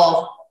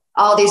feel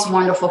all these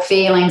wonderful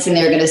feelings, and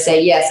they're going to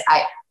say, yes,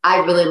 I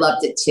really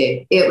loved it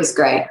too. It was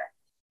great.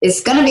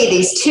 It's going to be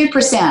these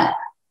 2%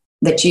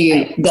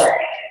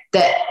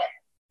 that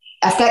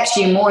affects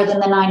you more than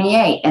the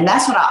 98. And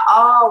that's what I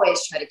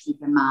always try to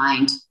keep in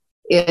mind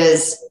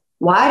is,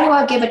 why do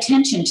I give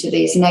attention to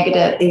these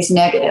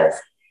negative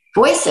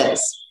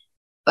voices?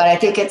 But I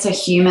think it's a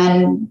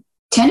human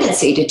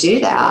tendency to do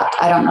that.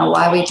 I don't know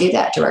why we do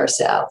that to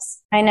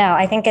ourselves. I know.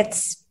 I think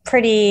it's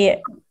pretty,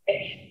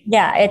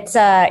 it's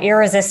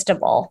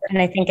irresistible.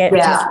 And I think it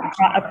just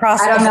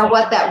across. I don't know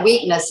what that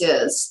weakness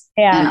is.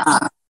 Yeah.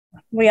 And,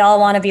 we all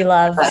want to be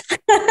loved.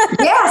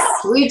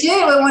 Yes, we do.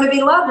 We want to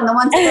be loved. And the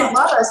ones who don't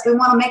love us, we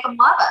want to make them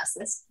love us.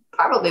 That's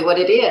probably what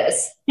it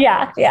is.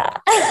 Yeah.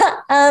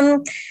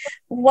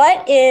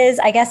 What is,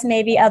 I guess,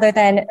 maybe other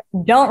than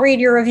don't read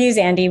your reviews,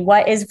 Andy,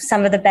 what is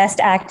some of the best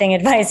acting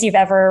advice you've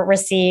ever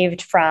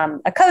received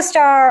from a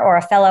co-star or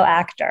a fellow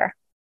actor?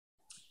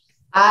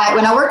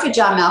 When I worked with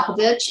John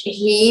Malkovich,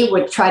 he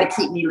would try to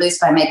keep me loose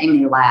by making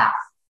me laugh.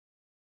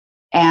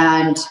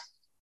 And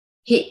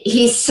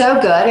he's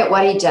so good at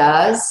what he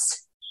does.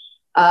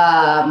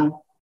 When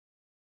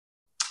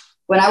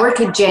I worked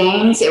with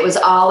James, it was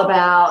all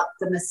about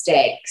the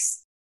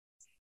mistakes.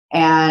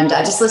 And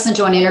I just listened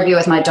to an interview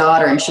with my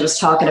daughter, and she was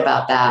talking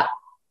about that,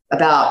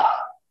 about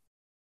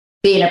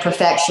being a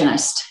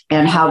perfectionist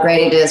and how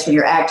great it is when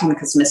you're acting,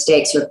 because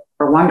mistakes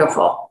are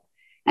wonderful.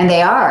 And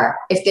they are,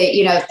 if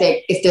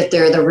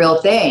they're the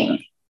real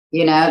thing,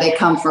 they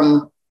come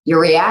from your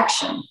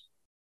reaction,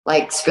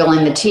 like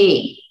spilling the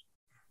tea.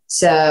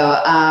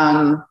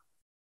 So,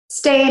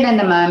 staying in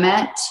the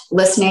moment,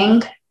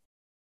 listening,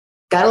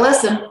 gotta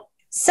listen.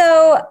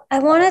 So I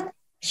want to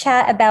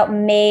chat about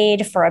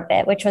Made for a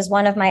bit, which was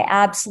one of my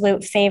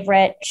absolute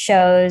favorite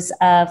shows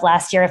of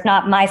last year, if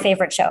not my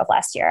favorite show of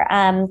last year.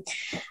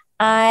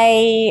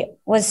 I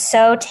was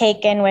so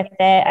taken with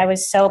it. I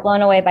was so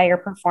blown away by your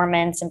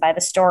performance and by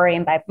the story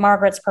and by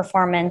Margaret's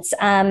performance.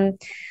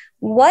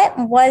 What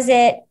was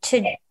it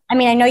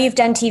I know you've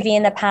done TV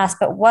in the past,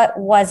 but what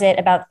was it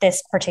about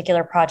this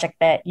particular project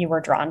that you were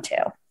drawn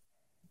to?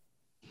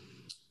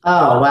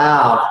 Oh,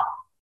 wow.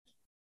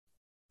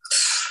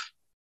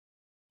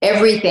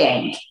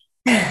 Everything.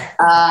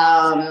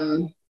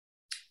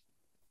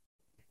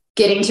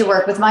 Getting to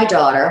work with my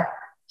daughter,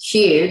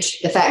 huge.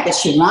 The fact that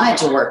she wanted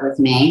to work with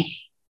me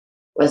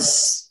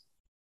was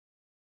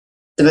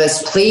the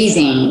most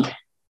pleasing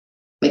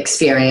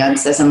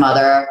experience as a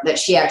mother, that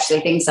she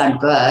actually thinks I'm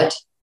good.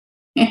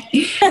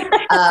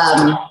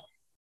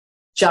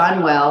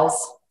 John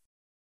Wells,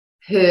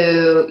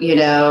 who,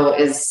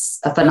 is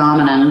a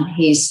phenomenon.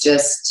 He's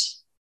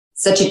just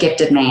such a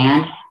gifted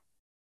man.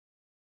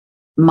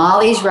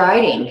 Molly's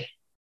writing.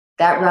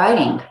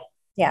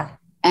 Yeah.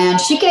 And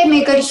she gave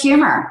me good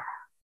humor.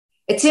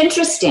 It's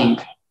interesting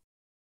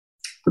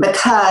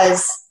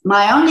because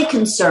my only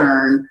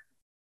concern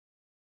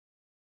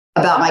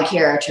about my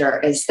character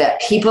is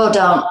that people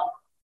don't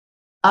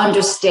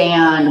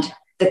understand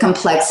the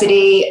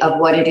complexity of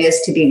what it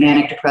is to be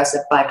manic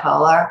depressive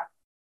bipolar.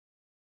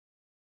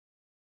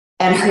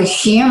 And her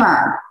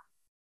humor,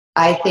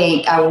 I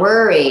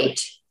worried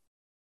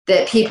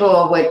that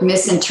people would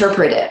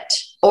misinterpret it,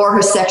 or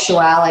her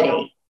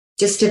sexuality,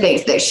 just to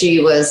think that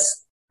she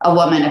was a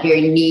woman, a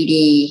very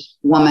needy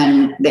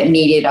woman that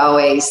needed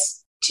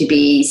always to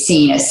be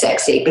seen as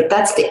sexy. But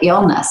that's the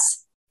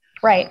illness.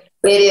 Right.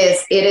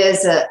 It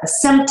is a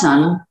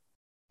symptom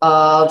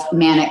of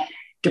manic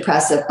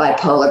depressive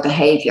bipolar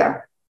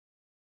behavior.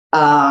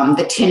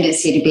 The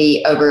tendency to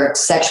be over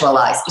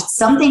sexualized. It's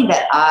something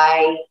that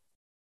I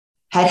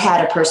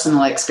had a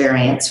personal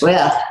experience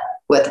with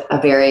a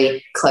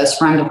very close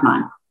friend of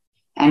mine.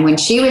 And when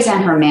she was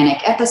in her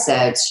manic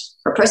episodes,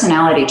 her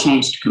personality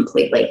changed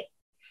completely.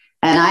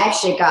 And I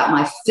actually got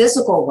my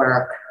physical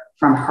work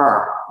from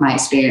her, my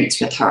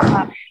experience with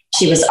her.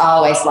 She was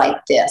always like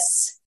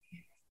this.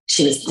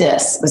 She was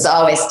this. It was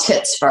always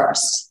tits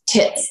first.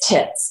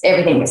 Tits.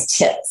 Everything was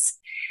tits.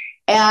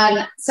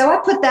 And so I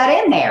put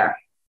that in there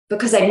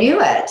because I knew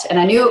it, and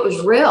I knew it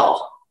was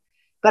real.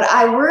 But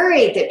I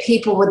worried that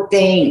people would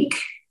think,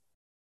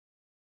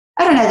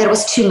 I don't know, that it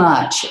was too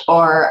much,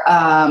 or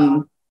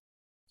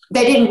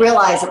they didn't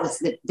realize it was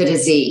the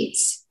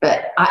disease.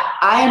 But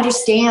I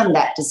understand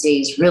that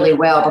disease really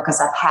well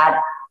because I've had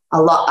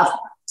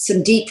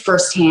some deep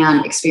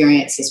firsthand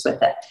experiences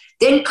with it.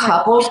 Then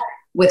coupled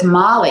with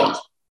Molly,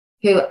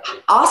 who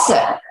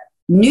also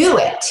knew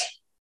it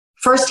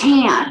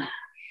firsthand.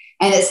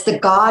 And it's the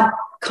God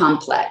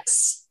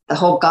complex, the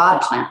whole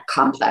God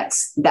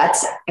complex.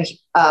 That's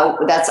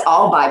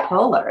all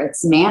bipolar.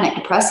 It's manic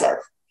depressive.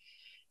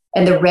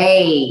 And the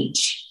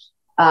rage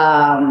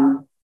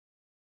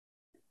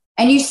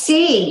And you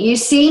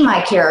see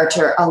my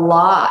character a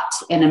lot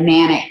in a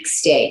manic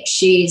state.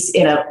 She's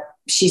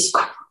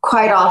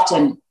quite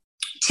often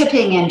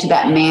tipping into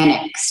that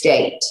manic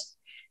state.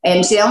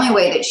 And the only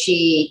way that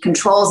she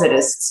controls it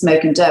is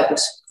smoking dope,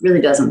 which really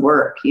doesn't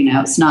work.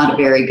 It's not a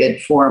very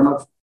good form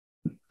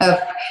of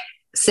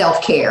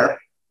self-care.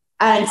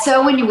 And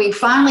so when we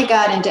finally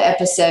got into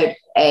episode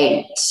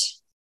 8,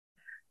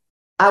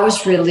 I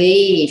was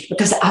relieved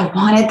because I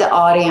wanted the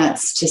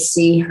audience to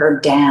see her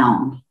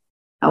down.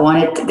 I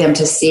wanted them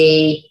to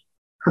see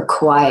her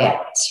quiet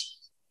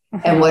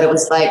and what it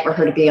was like for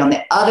her to be on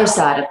the other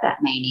side of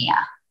that mania.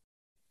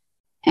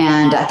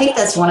 And I think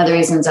that's one of the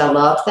reasons I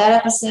loved that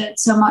episode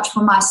so much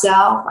for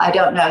myself. I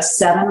don't know,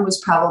 7 was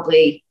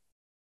probably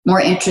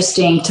more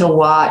interesting to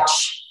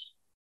watch,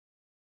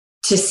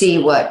 to see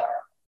what,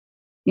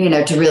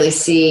 to really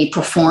see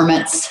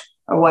performance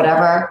or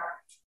whatever.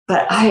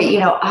 But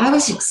I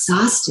was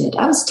exhausted.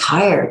 I was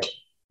tired.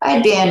 I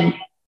had been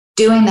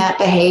doing that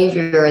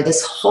behavior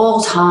this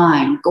whole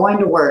time, going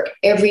to work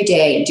every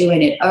day and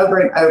doing it over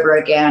and over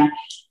again.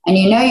 And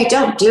you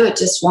don't do it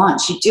just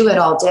once. You do it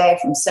all day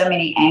from so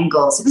many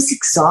angles. It was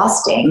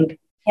exhausting.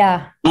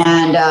 Yeah.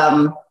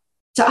 And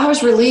so I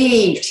was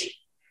relieved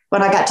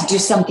when I got to do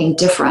something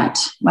different,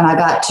 when I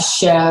got to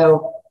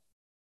show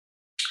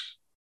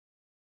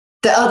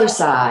the other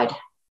side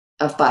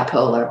of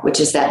bipolar, which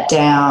is that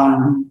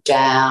down,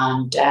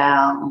 down,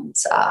 down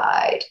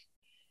side.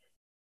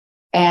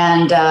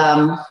 And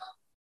it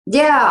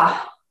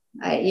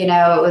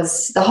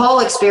was, the whole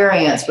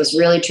experience was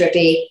really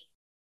trippy.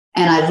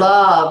 And I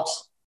loved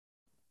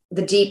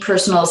the deep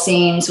personal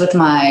scenes with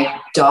my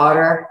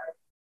daughter.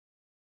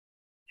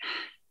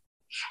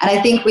 And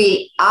I think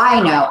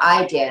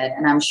I did,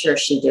 and I'm sure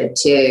she did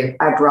too.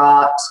 I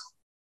brought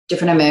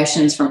different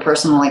emotions from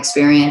personal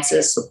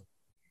experiences,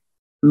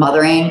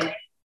 mothering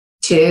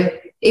too,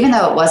 even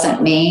though it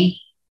wasn't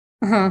me.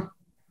 Mm-hmm.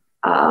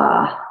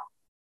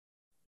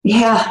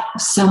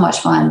 So much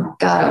fun.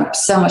 God,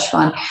 so much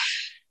fun.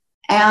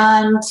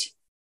 And,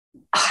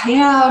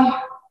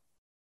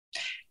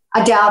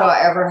 I doubt I'll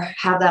ever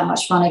have that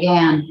much fun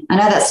again. I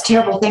know that's a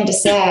terrible thing to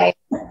say,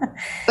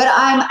 but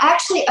I'm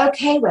actually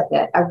okay with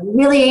it. I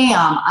really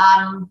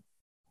am.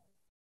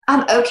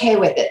 I'm okay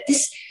with it.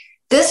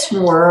 This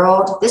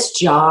world, this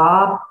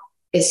job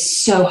is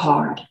so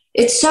hard.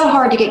 It's so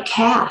hard to get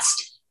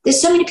cast.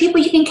 There's so many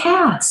people you can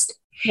cast.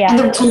 Yeah.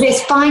 And they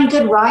find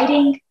good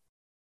writing.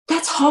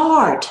 That's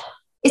hard.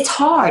 It's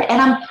hard.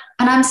 And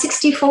I'm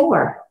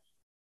 64.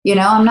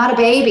 I'm not a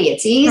baby.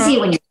 It's easy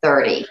when you're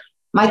 30.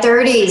 My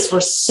 30s were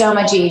so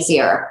much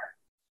easier.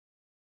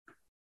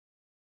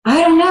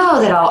 I don't know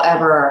that I'll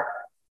ever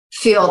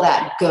feel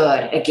that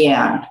good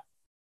again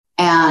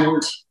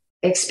and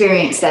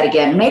experience that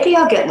again. Maybe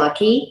I'll get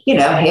lucky.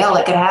 Hell,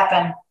 it could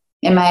happen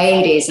in my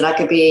 80s and I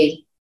could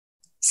be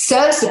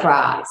so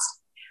surprised.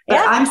 But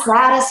yeah. I'm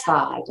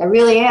satisfied. I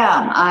really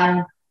am.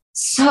 I'm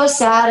so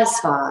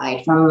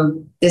satisfied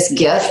from this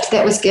gift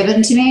that was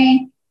given to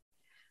me.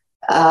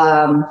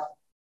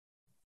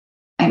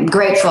 I'm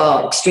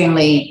grateful,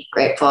 extremely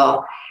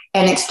grateful,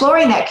 and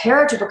exploring that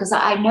character because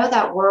I know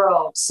that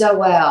world so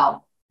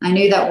well. I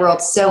knew that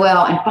world so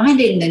well, and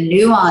finding the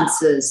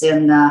nuances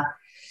and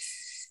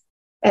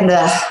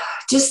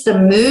just the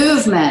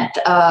movement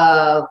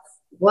of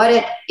what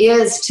it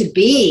is to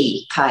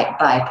be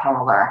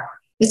bipolar.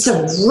 It's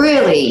a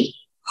really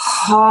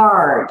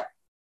hard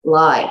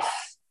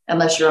life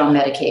unless you're on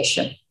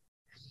medication.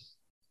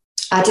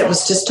 I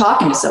was just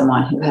talking to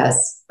someone who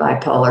has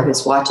bipolar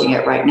who's watching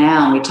it right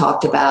now. And we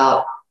talked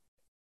about,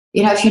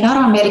 if you're not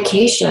on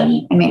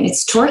medication,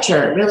 it's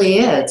torture. It really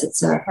is.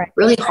 It's a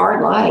really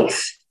hard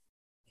life.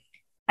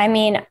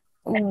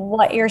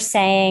 What you're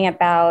saying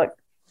about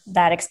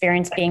that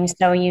experience being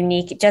so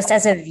unique, just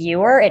as a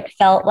viewer, it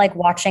felt like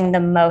watching the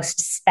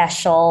most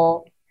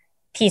special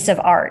piece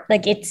of art.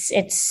 Like it's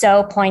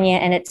so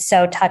poignant and it's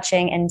so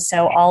touching. And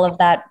so all of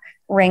that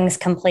rings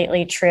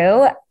completely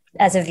true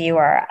as a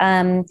viewer.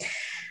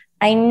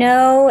 I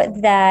know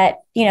that,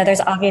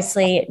 there's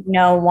obviously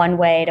no one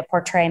way to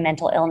portray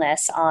mental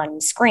illness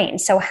on screen.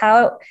 So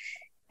how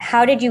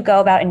did you go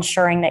about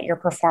ensuring that your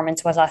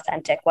performance was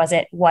authentic? Was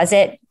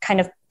it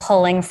kind of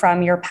pulling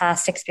from your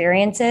past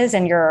experiences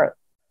and your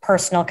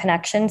personal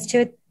connections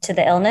to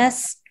the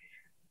illness?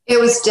 It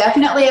was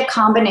definitely a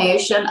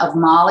combination of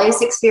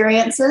Molly's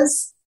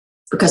experiences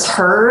because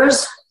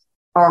hers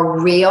are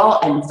real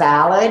and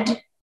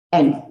valid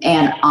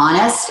and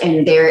honest,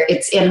 and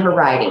it's in her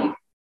writing.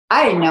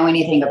 I didn't know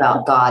anything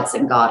about gods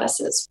and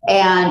goddesses.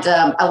 And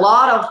a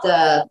lot of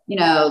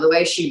the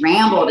way she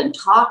rambled and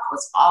talked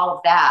was all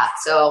of that.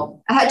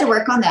 So I had to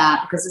work on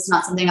that because it's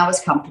not something I was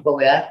comfortable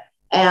with.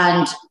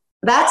 And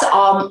that's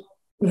all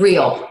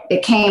real.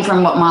 It came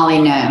from what Molly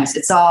knows.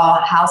 It's all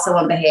how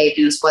someone behaved.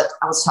 And it's what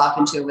I was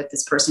talking to with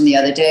this person the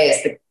other day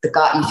is the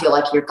God, you feel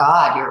like you're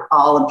God, you're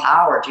all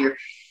empowered. You're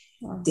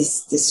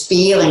this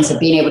feelings of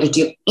being able to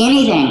do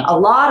anything. A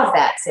lot of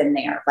that's in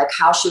there, like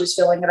how she was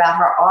feeling about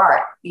her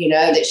art,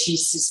 that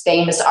she's this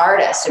famous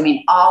artist.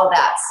 All of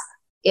that's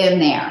in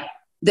there.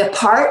 The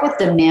part with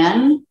the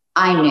men,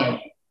 I knew.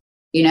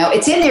 You know,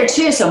 it's in there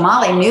too. So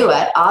Molly knew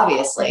it,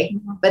 obviously,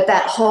 but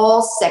that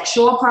whole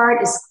sexual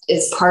part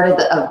is part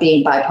of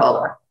being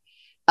bipolar.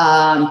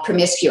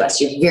 Promiscuous.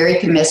 You're very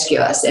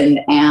promiscuous, and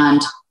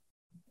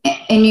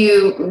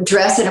you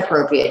dress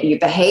inappropriate, and you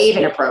behave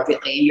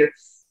inappropriately, and your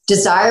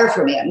desire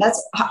for men.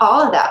 That's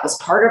all of that was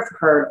part of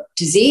her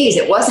disease.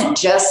 It wasn't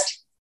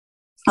just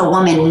a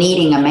woman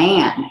needing a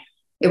man.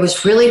 It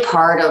was really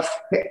part of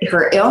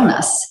her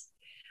illness.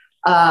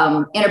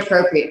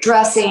 Inappropriate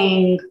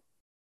dressing,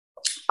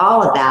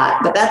 all of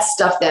that. But that's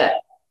stuff that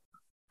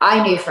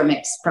I knew from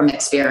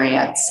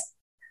experience.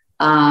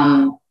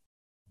 And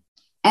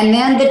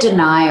then the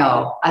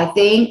denial. I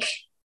think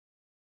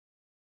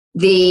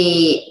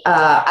the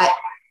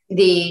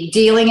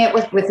dealing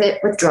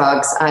with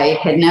drugs. I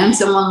had known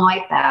someone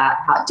like that,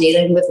 how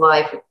dealing with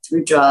life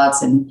through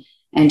drugs and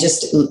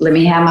just let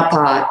me have my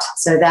pot.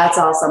 So that's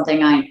all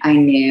something I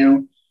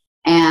knew.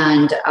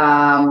 And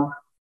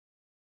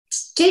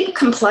deep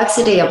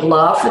complexity of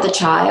love for the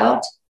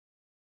child.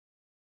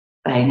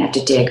 I didn't have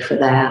to dig for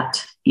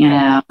that. You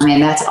know, I mean,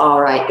 that's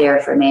all right there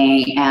for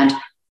me. And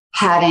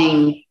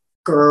having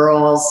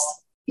girls,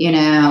 you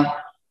know,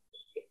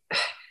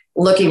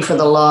 looking for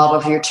the love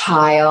of your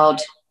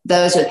child.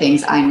 Those are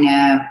things I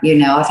know. You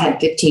know, I've had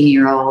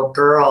 15-year-old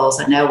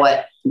girls. I know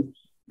what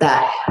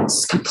that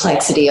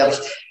complexity of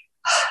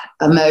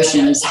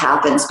emotions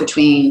happens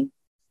between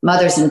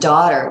mothers and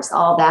daughters.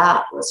 All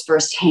that was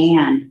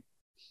firsthand.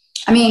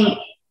 I mean,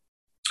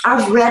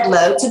 I've read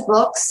loads of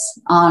books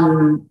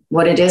on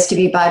what it is to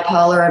be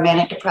bipolar or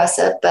manic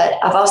depressive, but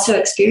I've also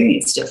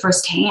experienced it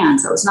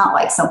firsthand. So it's not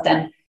like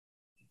something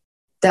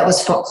that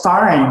was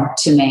foreign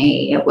to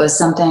me. It was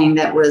something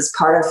that was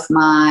part of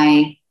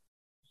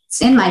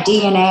it's in my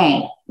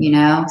DNA, you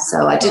know,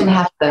 so I didn't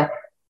have to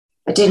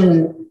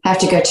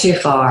go too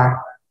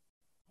far.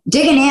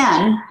 Digging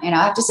in, you know,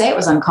 I have to say it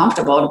was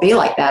uncomfortable to be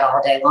like that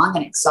all day long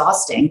and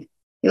exhausting.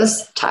 It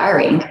was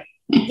tiring.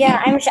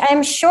 Yeah,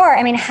 I'm sure.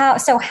 I mean, how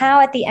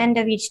at the end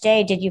of each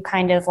day did you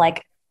kind of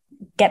like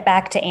get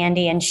back to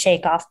Andy and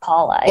shake off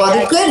Paula? Well,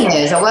 the good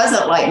news, I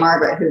wasn't like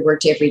Margaret, who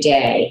worked every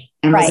day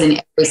and was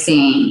in every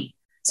scene.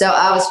 So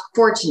I was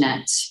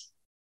fortunate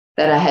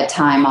that I had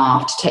time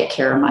off to take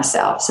care of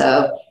myself.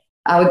 So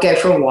I would go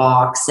for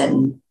walks,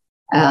 and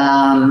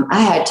I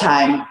had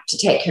time to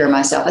take care of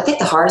myself. I think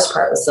the hardest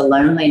part was the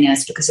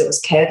loneliness because it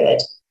was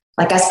COVID.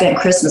 Like I spent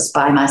Christmas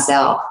by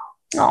myself.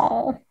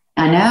 Oh,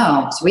 I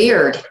know. It's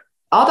weird.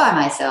 All by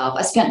myself.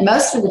 I spent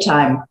most of the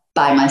time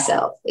by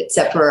myself,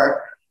 except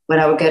for when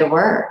I would go to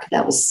work.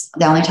 That was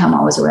the only time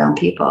I was around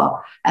people.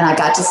 And I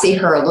got to see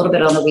her a little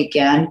bit on the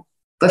weekend.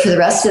 But for the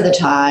rest of the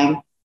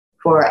time,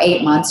 for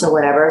 8 months or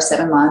whatever,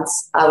 7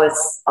 months, I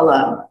was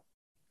alone.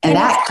 And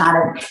that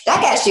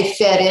actually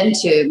fed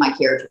into my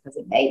character because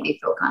it made me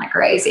feel kind of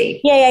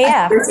crazy.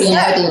 Yeah. You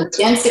know, the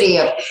intensity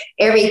of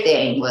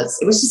everything was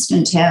just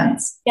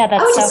intense. Yeah,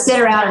 I would just sit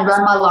around and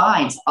run my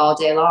lines all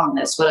day long.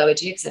 That's what I would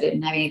do because I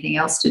didn't have anything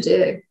else to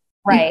do.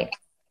 Right.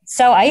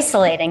 So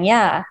isolating.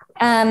 Yeah.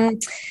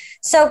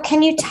 So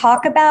can you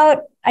talk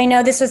about, I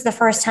know this was the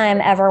first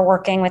time ever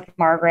working with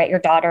Margaret, your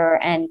daughter,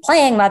 and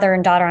playing mother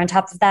and daughter on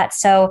top of that.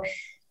 So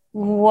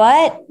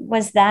what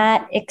was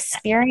that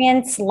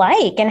experience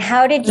like? And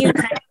how did you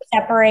kind of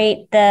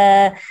separate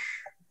the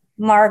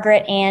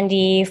Margaret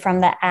Andy from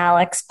the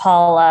Alex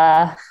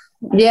Paula?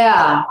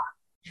 Yeah.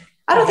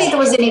 I don't think there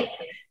was any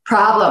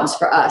problems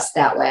for us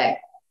that way.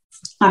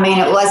 I mean,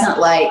 it wasn't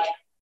like,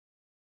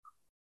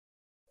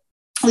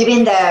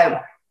 even though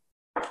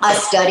I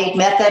studied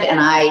method and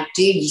I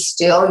do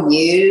still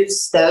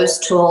use those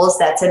tools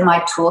that's in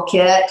my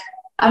toolkit,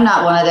 I'm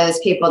not one of those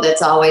people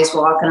that's always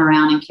walking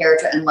around in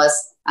character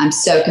unless I'm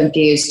so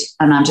confused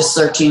and I'm just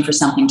searching for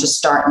something, just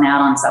starting out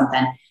on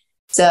something.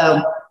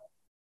 So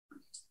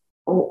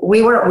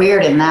we weren't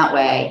weird in that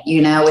way,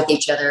 you know, with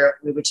each other.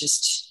 We were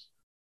just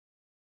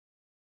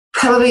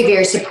probably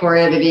very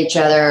supportive of each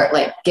other,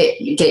 like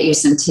get you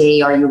some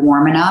tea. Are you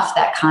warm enough?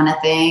 That kind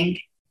of thing.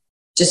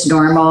 Just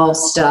normal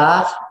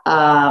stuff.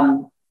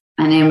 And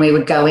then we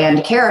would go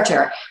into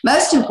character.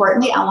 Most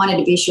importantly, I wanted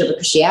to be sure,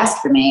 because she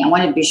asked for me, I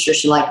wanted to be sure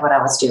she liked what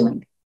I was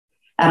doing.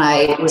 And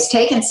I was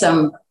making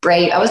some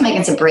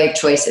brave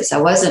choices. I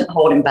wasn't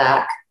holding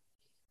back.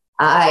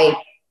 I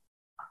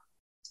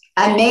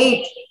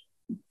made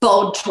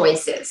bold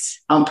choices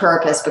on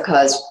purpose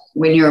because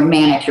when you're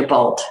manic, you're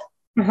bold.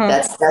 Mm-hmm.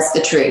 That's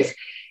the truth.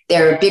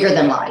 They're bigger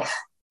than life.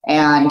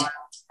 And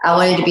I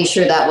wanted to be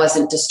sure that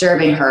wasn't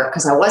disturbing her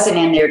because I wasn't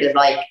in there to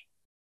like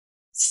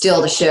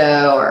steal the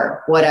show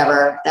or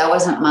whatever. That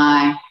wasn't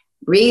my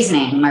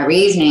reasoning. My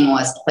reasoning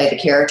was to play the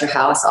character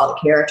how I saw the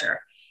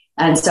character.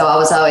 And so I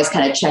was always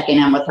kind of checking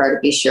in with her to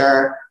be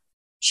sure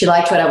she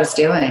liked what I was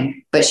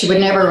doing, but she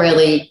would never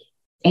really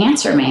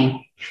answer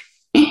me.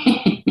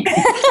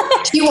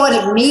 She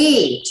wanted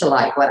me to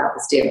like what I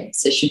was doing.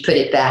 So she put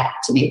it back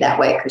to me that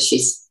way because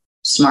she's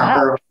a smart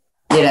girl,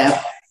 you know.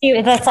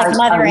 That's like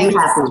mothering.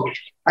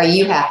 Are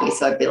you happy?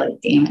 So I'd be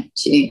like, damn it.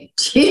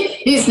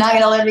 She's not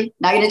going to let me,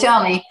 not going to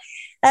tell me.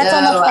 That's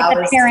almost like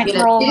the parent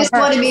role. She just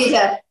wanted me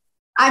to,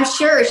 I'm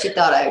sure she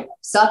thought I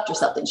sucked or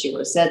something. She would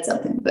have said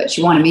something, but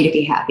she wanted me to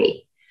be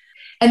happy.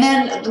 And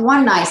then the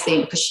one nice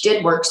thing, because she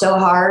did work so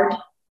hard,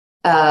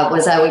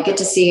 was I would get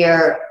to see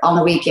her on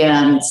the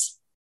weekends,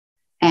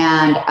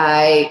 and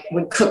I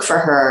would cook for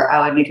her.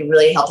 I would make a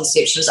really healthy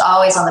soup. She was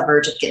always on the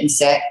verge of getting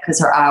sick because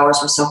her hours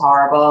were so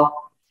horrible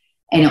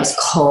and it was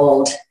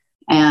cold.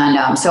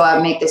 And so I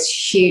would make this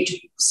huge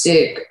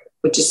soup,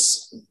 which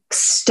is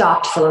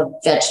stocked full of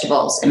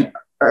vegetables and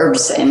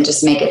herbs, and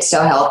just make it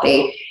so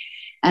healthy.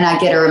 And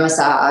I'd get her a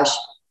massage,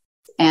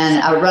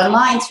 and I would run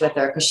lines with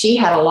her because she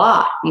had a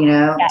lot,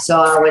 Yeah. So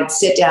I would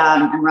sit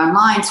down and run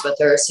lines with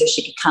her so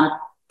she could kind of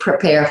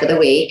prepare for the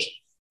week.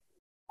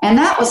 And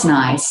that was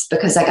nice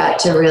because I got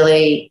to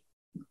really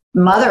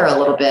mother a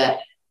little bit.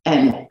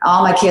 And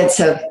all my kids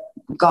have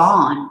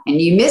gone,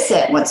 and you miss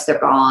it once they're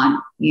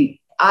gone.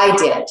 I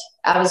did.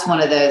 I was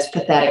one of those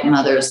pathetic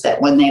mothers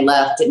that when they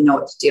left, didn't know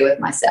what to do with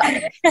myself.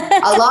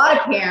 A lot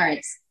of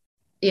parents,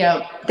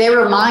 they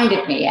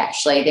reminded me,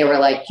 actually. They were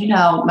like,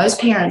 most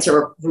parents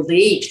are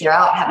relieved. They're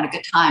out having a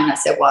good time. And I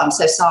said, well, I'm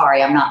so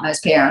sorry. I'm not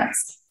most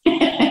parents.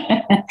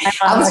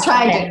 I was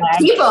trying to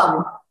keep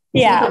them.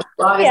 Yeah.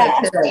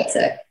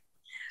 So.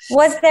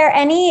 Was there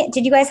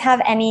did you guys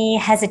have any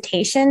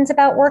hesitations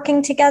about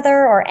working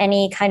together, or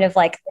any kind of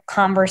like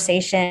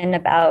conversation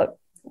about,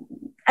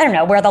 I don't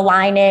know, where the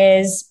line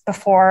is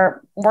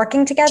before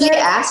working together? She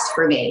asked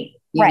for me,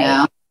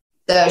 right.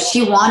 So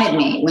she wanted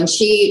me when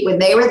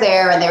they were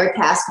there and they were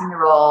casting the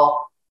role.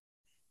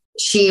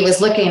 She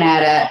was looking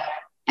at it,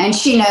 and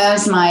she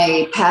knows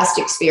my past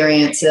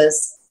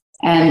experiences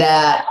and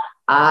that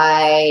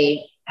I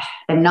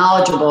am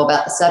knowledgeable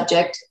about the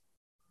subject.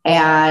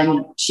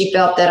 And she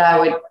felt that I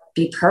would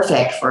be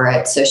perfect for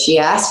it. So she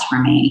asked for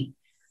me.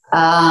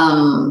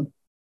 I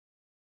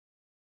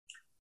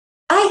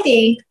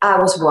think I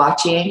was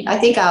watching. I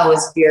think I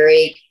was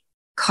very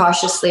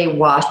cautiously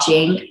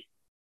watching.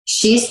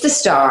 She's the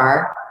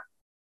star.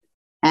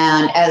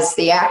 And as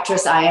the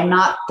actress, I am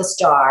not the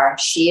star.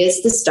 She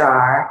is the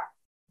star.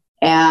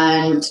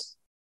 And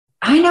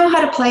I know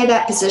how to play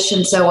that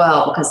position so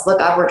well because,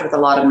 look, I've worked with a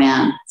lot of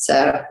men.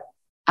 So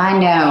I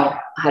know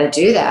how to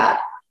do that.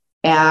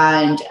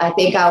 And I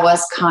think I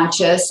was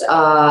conscious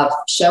of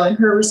showing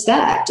her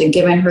respect and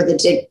giving her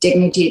the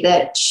dignity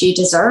that she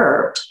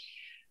deserved.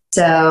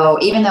 So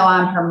even though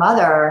I'm her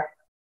mother,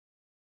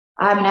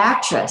 I'm an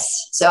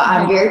actress. So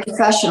I'm very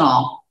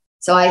professional.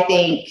 So I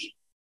think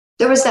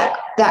there was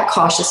that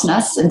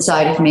cautiousness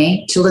inside of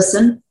me to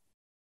listen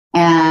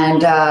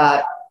and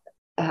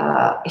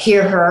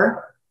hear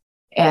her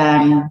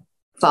and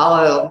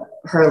follow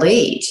her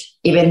lead.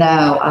 Even though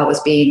I was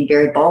being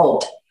very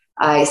bold,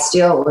 I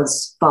still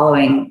was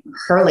following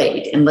her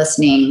lead and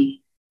listening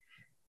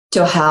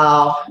to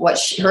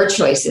her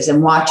choices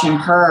and watching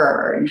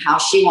her and how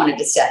she wanted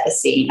to set the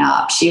scene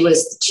up. She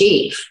was the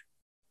chief.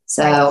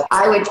 So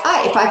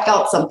if I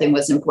felt something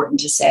was important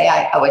to say,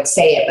 I would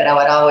say it, but I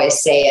would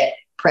always say it,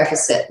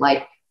 preface it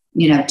like,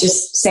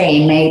 just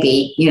saying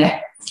maybe,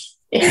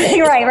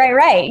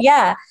 Right.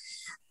 Yeah.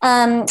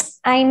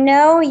 I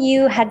know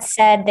you had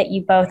said that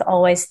you both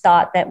always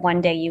thought that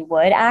one day you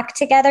would act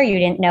together. You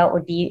didn't know it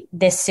would be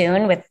this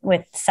soon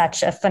with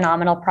such a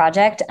phenomenal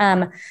project.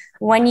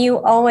 When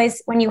you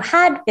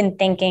had been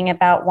thinking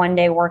about one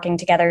day working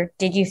together,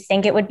 did you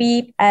think it would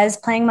be as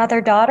playing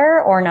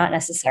mother-daughter or not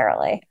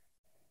necessarily?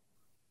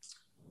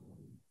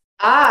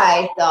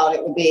 I thought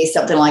it would be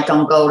something like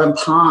on Golden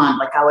Pond,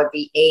 like I would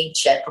be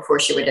ancient before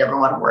she would ever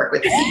want to work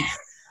with me.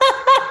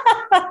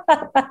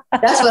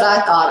 That's what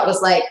I thought. It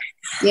was like,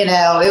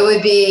 it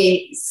would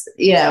be,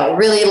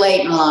 really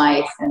late in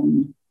life.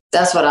 And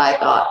that's what I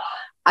thought.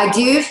 I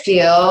do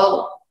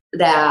feel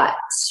that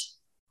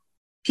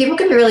people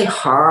can be really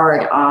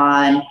hard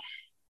on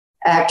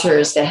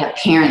actors that have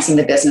parents in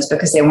the business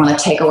because they want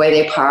to take away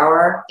their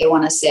power. They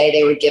want to say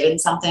they were given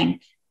something.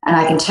 And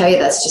I can tell you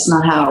that's just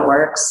not how it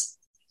works.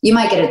 You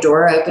might get a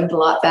door opened a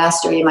lot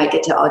faster. You might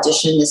get to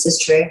audition. This is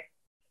true.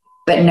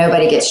 But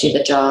nobody gets you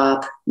the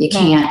job. You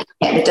can't.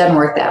 It doesn't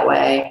work that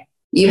way.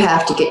 You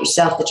have to get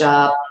yourself the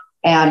job.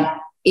 And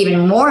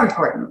even more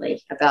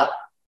importantly about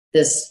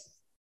the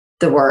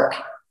work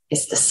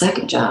is the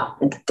second job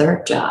and the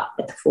third job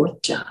and the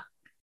fourth job.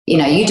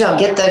 You don't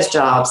get those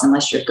jobs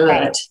unless you're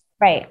good.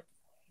 Right.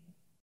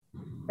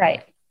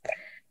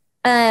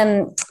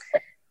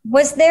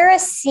 Was there a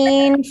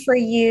scene for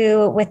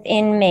you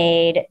within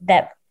Maid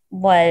that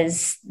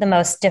was the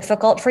most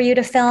difficult for you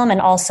to film?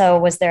 And also,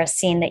 was there a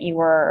scene that you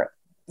were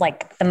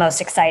like the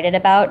most excited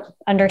about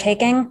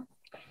undertaking?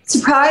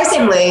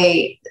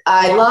 Surprisingly,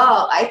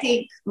 I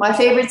think my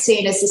favorite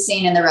scene is the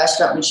scene in the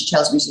restaurant when she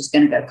tells me she's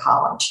going to go to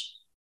college.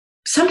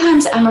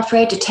 Sometimes I'm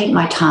afraid to take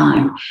my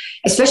time,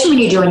 especially when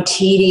you're doing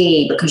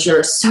TV because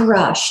you're so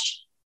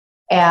rushed.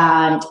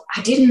 And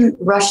I didn't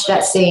rush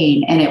that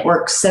scene and it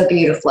works so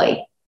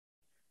beautifully.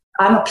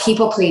 I'm a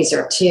people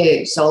pleaser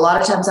too. So a lot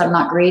of times I'm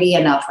not greedy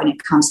enough when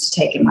it comes to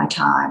taking my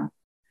time.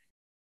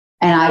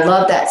 And I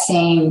love that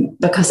scene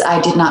because I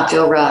did not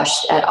feel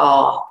rushed at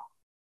all.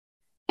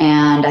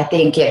 And I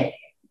think it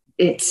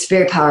it's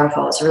very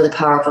powerful. It's a really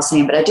powerful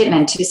scene, but I didn't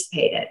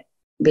anticipate it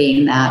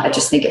being that. I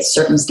just think it's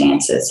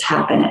circumstances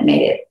happen and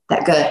made it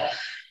that good.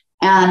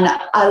 And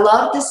I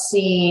love the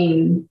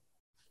scene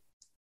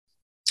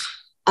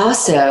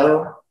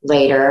also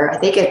later.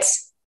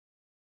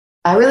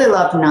 I really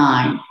love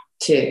 9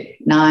 too.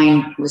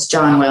 9 was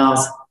John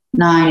Wells,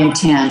 9 and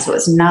 10. So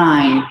it's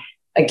 9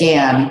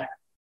 again.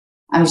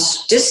 I'm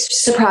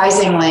just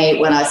surprisingly,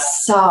 when I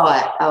saw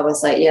it, I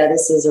was like, yeah,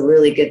 this is a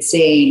really good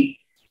scene.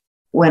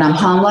 When I'm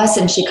homeless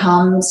and she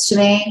comes to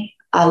me,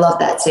 I love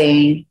that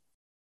scene.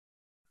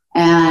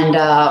 And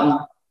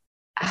I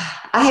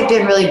had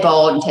been really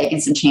bold and taking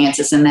some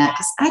chances in that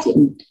because I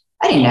didn't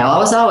know. I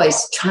was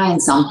always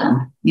trying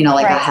something,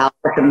 like I howled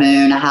at the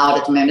moon.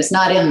 It's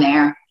not in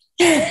there.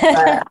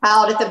 I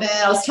howled at the moon.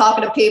 I was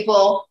talking to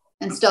people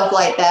and stuff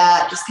like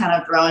that, just kind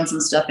of throwing some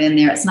stuff in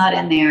there. It's not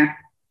in there.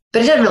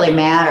 But it doesn't really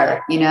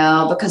matter,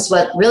 because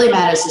what really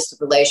matters is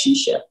the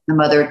relationship, the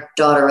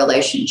mother-daughter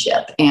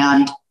relationship,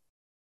 and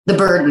the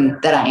burden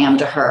that I am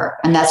to her.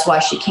 And that's why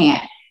she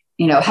can't,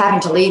 having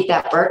to leave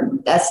that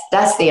burden. That's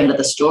the end of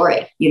the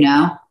story,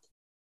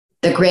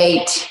 the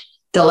great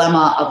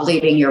dilemma of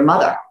leaving your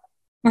mother,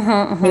 who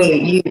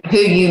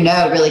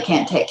really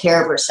can't take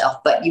care of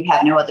herself, but you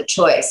have no other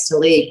choice to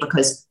leave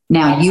because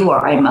now you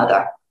are a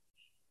mother.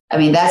 I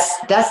mean, that's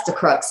the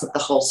crux of the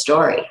whole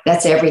story.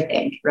 That's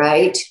everything,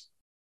 right?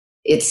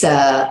 It's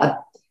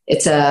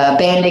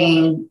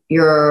abandoning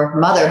your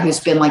mother who's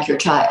been like your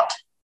child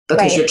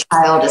because your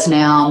child is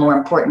now more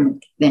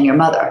important than your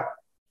mother.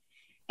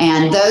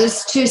 And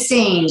those two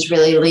scenes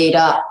really lead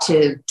up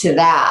to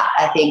that,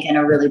 I think, in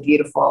a really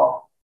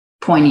beautiful,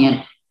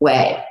 poignant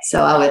way.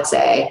 So I would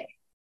say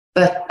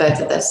both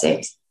of those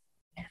scenes.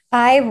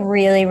 I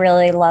really,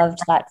 really loved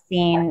that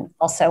scene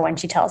also when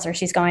she tells her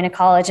she's going to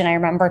college. And I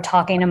remember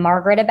talking to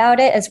Margaret about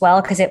it as well,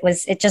 because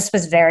it just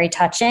was very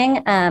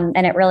touching.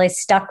 And it really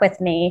stuck with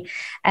me.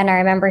 And I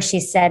remember she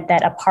said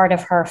that a part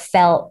of her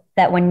felt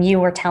that when you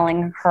were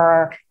telling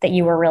her that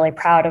you were really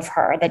proud of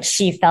her, that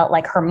she felt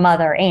like her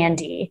mother,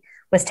 Andy,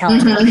 was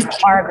telling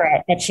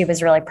Margaret that she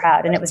was really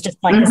proud. And it was just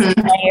like this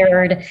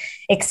layered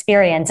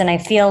experience. And I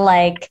feel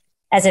like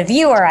as a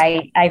viewer,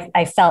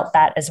 I felt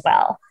that as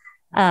well.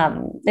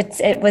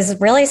 It was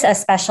really a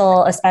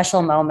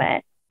special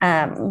moment.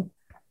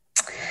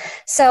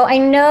 So I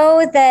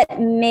know that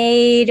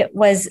Made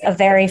was a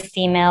very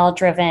female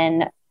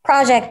driven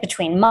project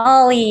between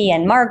Molly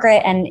and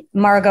Margaret, and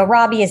Margot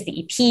Robbie is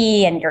the EP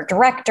and your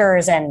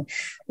directors and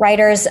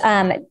writers.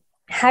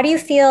 How do you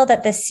feel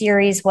that this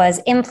series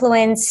was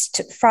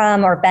influenced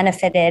from or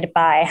benefited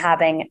by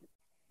having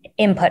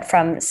input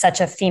from such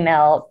a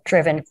female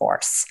driven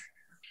force?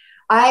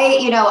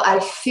 I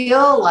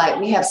feel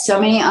like we have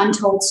so many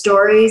untold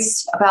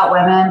stories about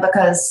women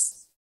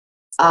because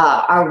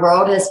our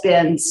world has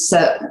been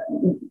so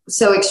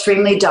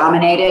extremely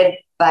dominated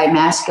by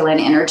masculine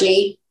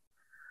energy.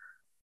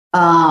 We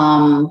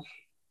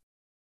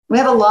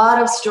have a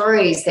lot of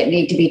stories that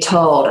need to be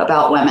told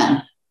about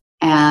women,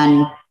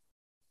 and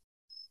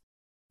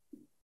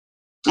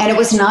it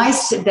was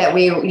nice that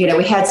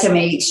we had so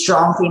many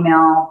strong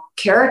female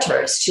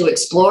characters to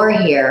explore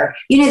here.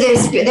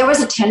 There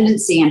was a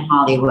tendency in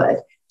Hollywood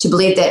to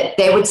believe that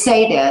they would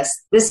say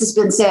this has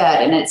been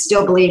said, and it's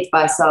still believed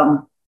by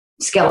some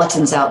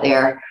skeletons out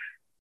there,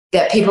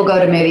 that people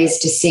go to movies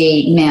to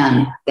see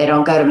men. They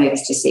don't go to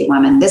movies to see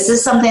women. This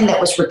is something that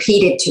was said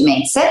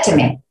to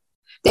me.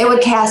 They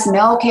would cast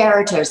male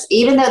characters,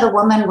 even though the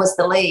woman was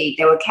the lead,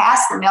 they would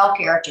cast the male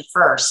character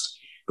first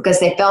because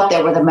they felt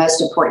they were the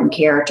most important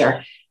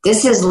character.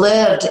 This has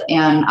lived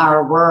in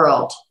our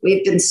world.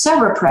 We've been so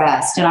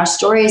repressed, and our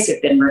stories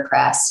have been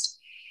repressed.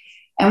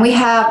 And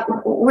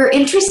we're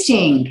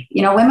interesting.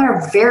 Women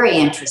are very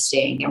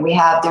interesting, and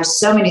there's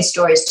so many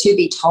stories to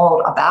be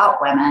told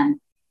about women.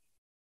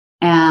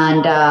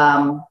 And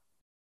I'm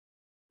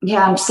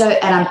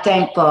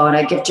thankful, and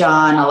I give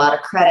John a lot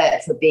of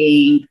credit for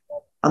being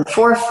on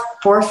the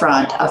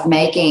forefront of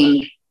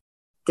making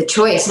the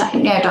choice, not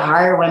to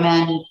hire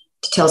women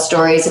to tell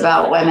stories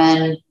about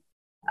women,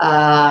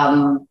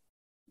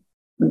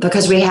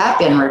 because we have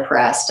been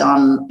repressed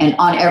on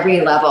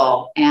every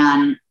level,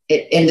 and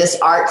in this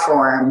art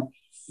form,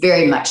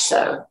 very much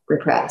so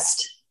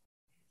repressed.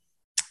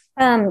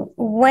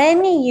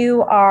 When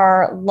you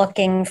are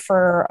looking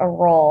for a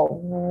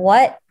role,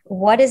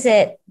 what is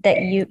it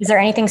is there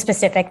anything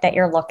specific that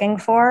you're looking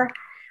for,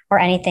 or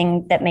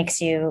anything that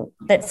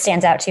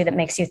stands out to you that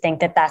makes you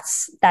think that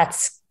that's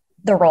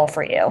the role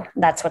for you?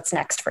 That's what's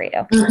next for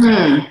you.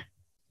 Mm-hmm.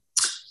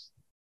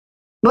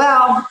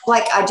 Well,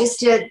 like I just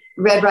did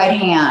Red Right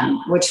Hand,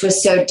 which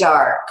was so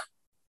dark.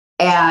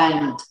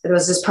 And there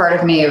was this part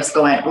of me that was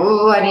going,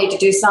 oh, I need to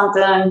do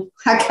something.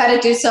 I got to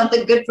do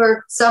something good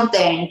for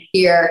something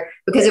here,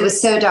 because it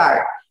was so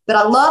dark. But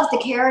I loved the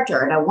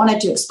character, and I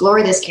wanted to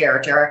explore this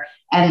character,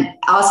 and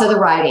also the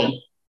writing.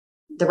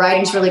 The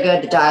writing's really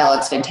good. The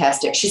dialogue's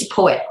fantastic. She's a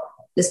poet.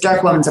 This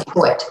dark woman's a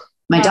poet.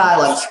 My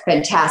dialogue's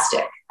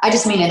fantastic. I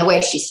just mean in the way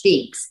she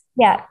speaks.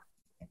 Yeah.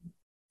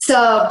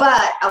 So,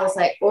 but I was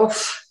like,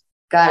 oof,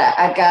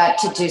 I got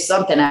to do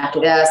something after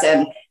this.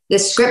 And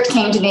this script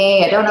came to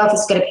me. I don't know if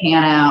it's going to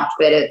pan out,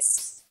 but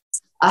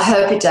I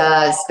hope it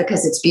does,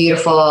 because it's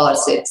beautiful.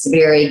 It's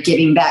very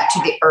giving back to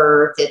the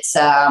earth. It's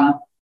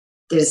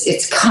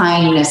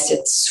kindness,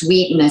 it's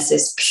sweetness,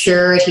 it's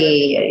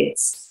purity,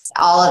 it's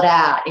all of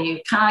that. And you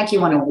kind of like,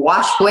 you want to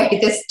wash away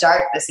this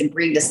darkness and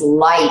bring this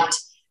light.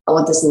 I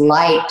want this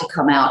light to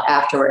come out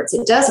afterwards.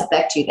 It does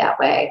affect you that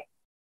way.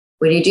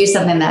 When you do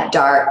something that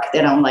dark,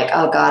 then I'm like,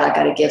 oh God, I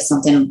got to give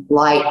something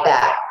light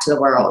back to the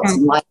world,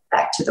 some light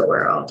back to the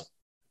world.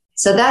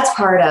 So that's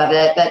part of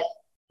it. But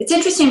it's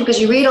interesting because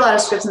you read a lot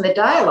of scripts and the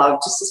dialogue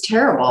just is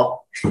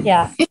terrible.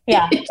 Yeah. So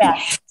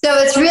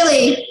it's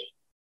really,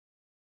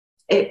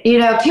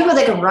 people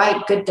that can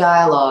write good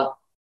dialogue,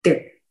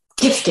 they're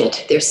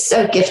gifted. They're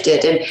so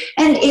gifted.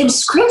 And in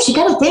scripts, you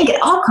got to think it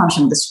all comes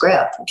from the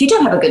script. If you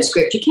don't have a good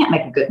script, you can't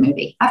make a good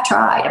movie. I've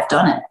tried. I've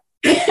done it.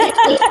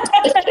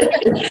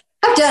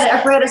 I've done it.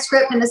 I've read a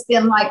script and it's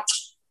been like,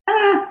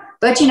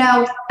 but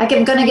I'm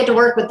going to get to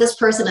work with this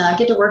person and I'll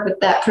get to work with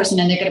that person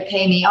and they're going to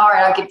pay me. All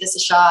right, I'll give this a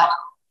shot.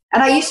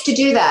 And I used to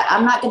do that.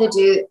 I'm not going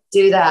to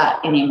do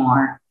that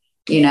anymore.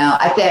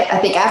 I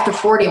think after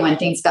 40, when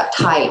things got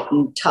tight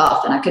and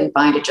tough and I couldn't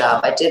find a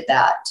job, I did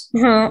that.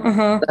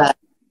 But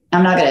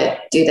I'm not going to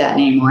do that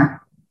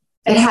anymore.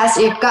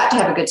 You've got to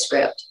have a good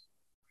script.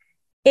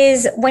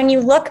 When you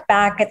look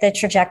back at the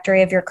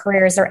trajectory of your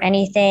career, is there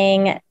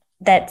anything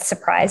that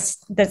surprises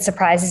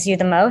you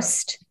the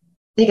most?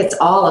 I think it's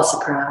all a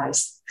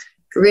surprise.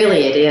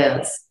 Really, it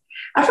is.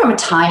 I'm from a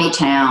tiny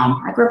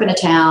town. I grew up in a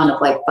town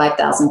of like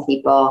 5,000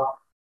 people.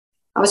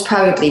 I was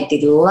probably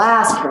the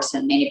last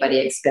person anybody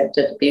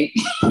expected to be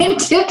in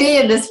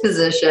this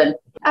position.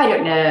 I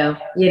don't know.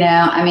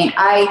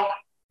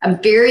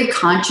 I'm very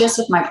conscious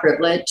of my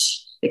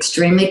privilege,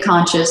 extremely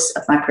conscious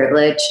of my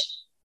privilege.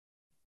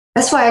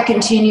 That's why I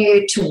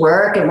continue to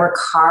work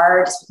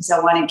hard, because I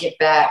want to give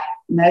back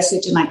mostly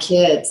to my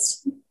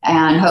kids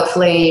and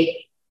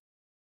hopefully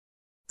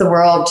the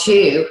world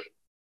too.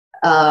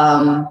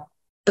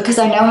 Because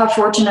I know how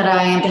fortunate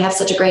I am to have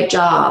such a great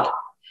job.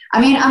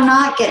 I'm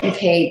not getting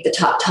paid the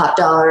top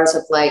dollars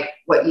of like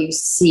what you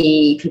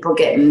see people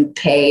getting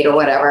paid or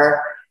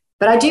whatever,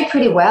 but I do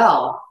pretty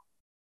well.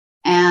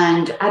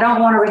 And I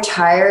don't want to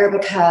retire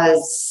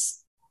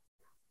because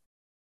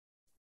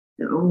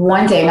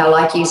one thing, I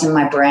like using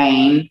my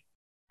brain.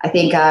 I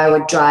think I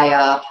would dry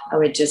up. I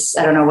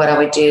don't know what I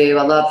would do.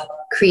 I love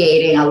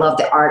creating. I love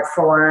the art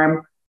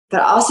form,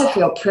 but I also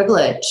feel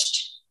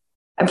privileged.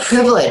 I'm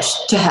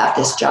privileged to have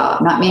this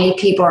job. Not many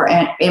people are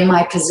in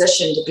my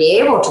position to be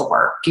able to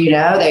work.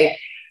 They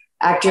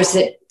actors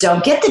that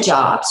don't get the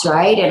jobs,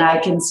 right? And I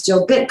can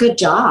still get good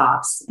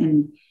jobs.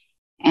 And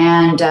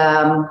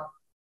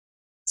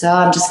so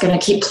I'm just going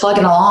to keep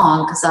plugging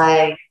along because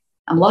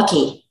I'm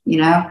lucky.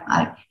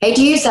 I hate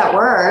to use that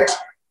word,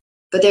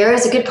 but there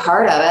is a good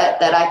part of it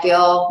that I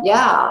feel,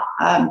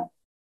 I'm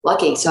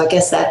lucky. So I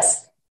guess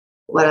that's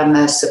what I'm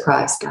most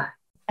surprised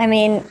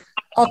by.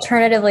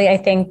 Alternatively, I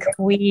think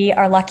we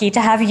are lucky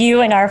to have you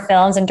in our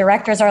films, and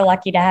directors are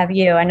lucky to have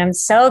you. And I'm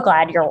so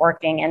glad you're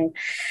working.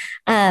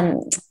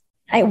 And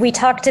we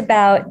talked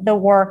about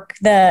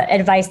the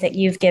advice that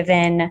you've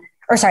given,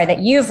 that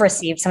you've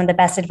received, some of the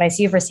best advice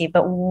you've received.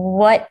 But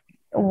what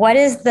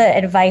is the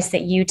advice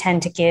that you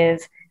tend to give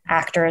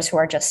actors who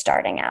are just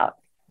starting out?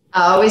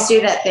 I always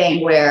do that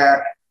thing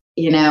where,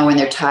 when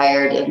they're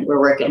tired and we're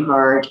working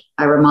hard,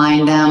 I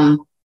remind them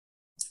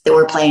that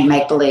we're playing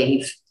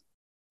make-believe.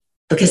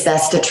 Because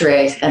that's the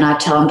truth. And I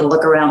tell them to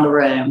look around the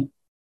room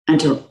and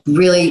to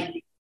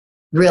really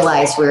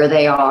realize where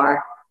they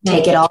are,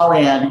 take it all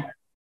in,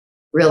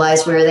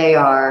 realize where they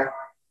are.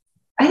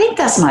 I think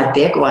that's my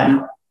big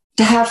one,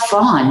 to have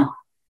fun.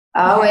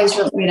 I always,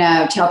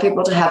 tell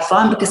people to have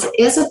fun because it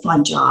is a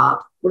fun job.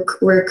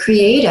 We're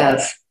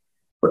creative.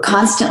 We're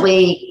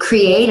constantly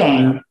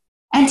creating.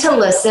 And to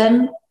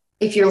listen,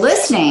 if you're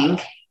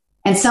listening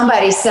and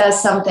somebody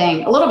says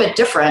something a little bit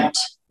different,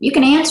 you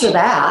can answer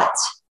that.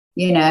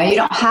 You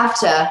don't have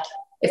to,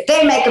 if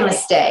they make a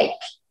mistake,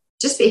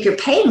 if you're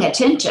paying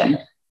attention,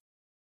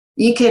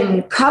 you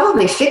can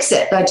probably fix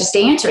it by just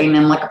answering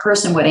them like a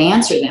person would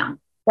answer them.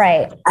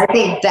 Right. I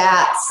think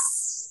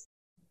that's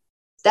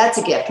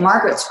a gift.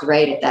 Margaret's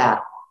great at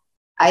that.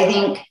 I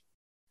think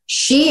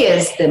she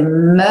is the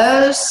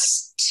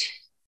most,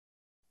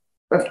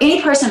 of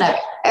any person I've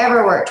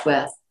ever worked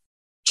with,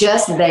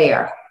 just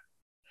there.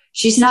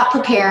 She's not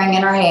preparing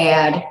in her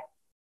head.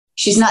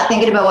 She's not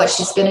thinking about what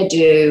she's going to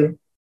do.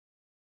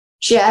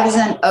 She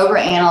hasn't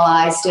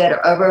overanalyzed it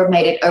or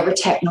made it over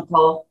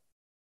technical.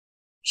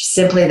 She's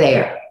simply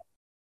there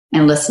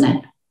and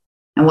listening.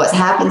 And what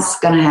happens is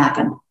going to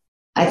happen.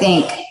 I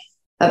think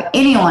of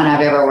anyone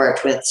I've ever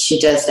worked with, she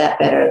does that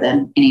better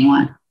than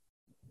anyone.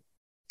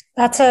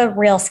 That's a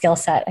real skill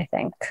set, I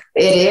think.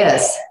 It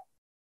is.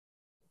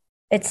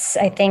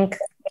 I think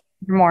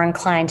you're more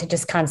inclined to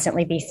just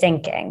constantly be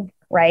thinking,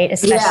 right?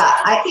 Especially-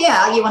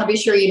 you want to be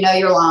sure you know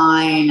your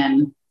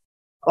line,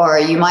 or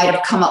you might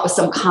have come up with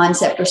some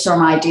concept or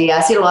some idea.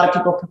 I see a lot of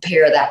people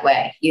prepare that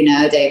way.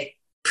 They've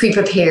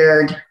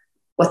pre-prepared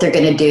what they're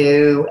going to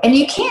do. And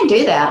you can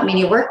do that. I mean,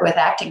 you work with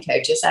acting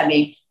coaches. I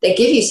mean, they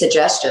give you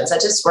suggestions. I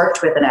just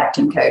worked with an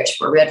acting coach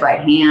for Red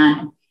Right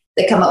Hand.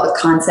 They come up with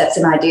concepts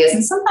and ideas,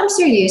 and sometimes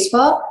they're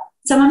useful.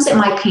 Sometimes it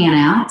might pan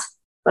out,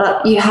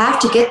 but you have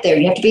to get there.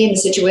 You have to be in the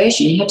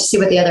situation. You have to see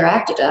what the other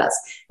actor does.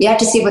 You have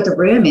to see what the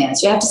room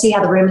is. You have to see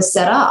how the room is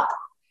set up.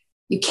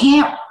 You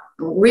can't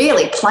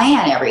really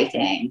plan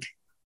everything.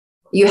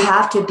 You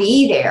have to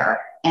be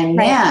there. And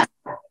then,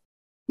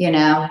 you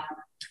know,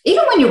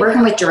 even when you're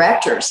working with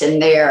directors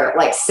and they're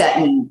like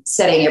setting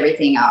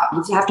everything up,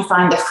 you have to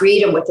find the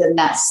freedom within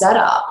that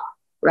setup,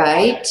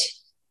 right?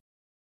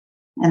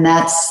 And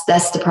that's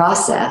the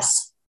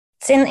process.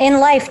 It's in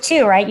life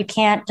too, right? You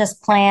can't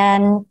just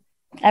plan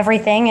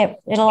everything.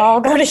 It'll all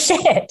go to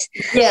shit.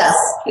 Yes,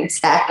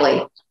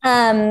 exactly.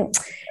 So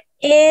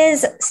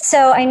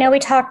I know we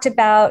talked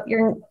about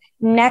your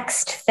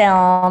next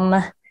film.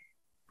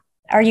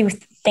 Are you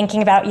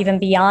thinking about even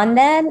beyond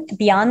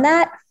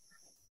that?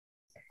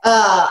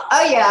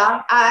 Oh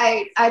yeah.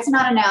 It's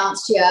not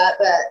announced yet,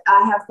 but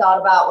I have thought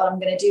about what I'm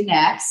going to do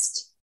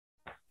next.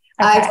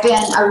 Okay.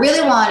 I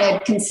really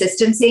wanted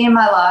consistency in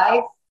my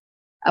life.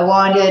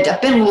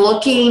 I've been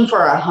looking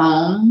for a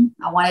home.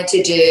 I wanted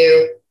to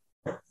do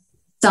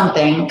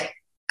something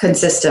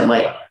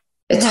consistently.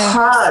 It's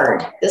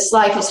hard. This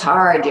life is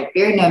hard. You're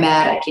very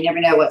nomadic. You never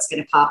know what's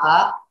going to pop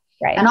up.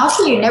 Right. And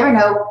also you never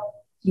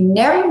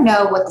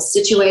know what the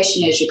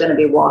situation is you're going to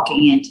be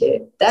walking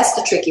into. That's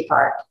the tricky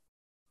part.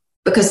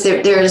 Because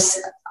there's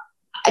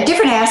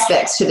different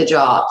aspects to the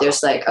job.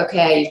 There's like,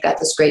 okay, you've got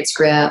this great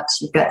script,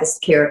 you've got this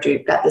character,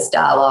 you've got this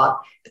dialogue,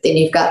 but then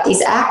you've got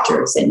these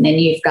actors, and then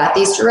you've got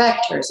these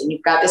directors, and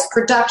you've got this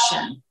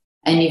production,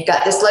 and you've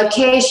got this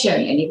location,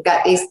 and you've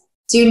got these,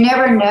 so you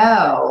never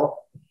know.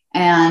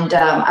 And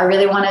I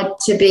really wanted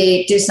to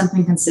do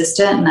something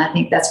consistent, and I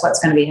think that's what's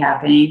going to be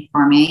happening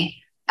for me.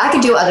 I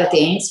could do other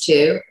things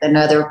too, and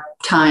other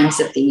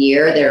times of the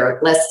year they're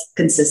less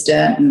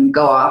consistent and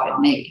go off and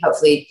maybe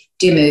hopefully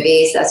do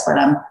movies. That's what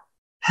I'm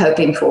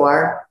hoping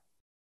for.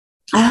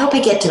 I hope I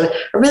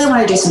really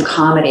want to do some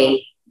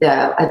comedy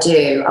though.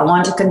 I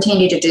want to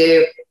continue to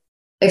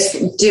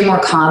do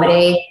more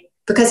comedy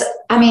because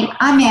I mean,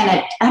 I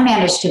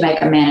managed to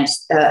make a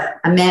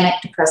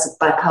manic depressive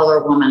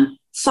bipolar woman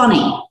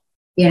funny,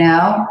 you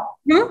know.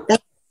 Mm-hmm.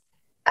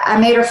 I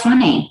made her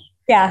funny.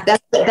 Yeah,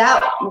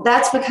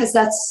 that's because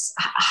that's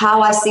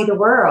how I see the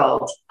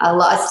world.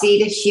 I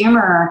see the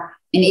humor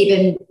in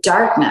even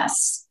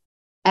darkness,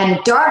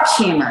 and dark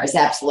humor is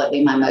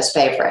absolutely my most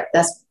favorite.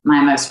 That's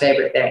my most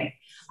favorite thing.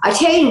 I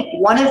tell you,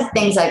 one of the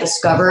things I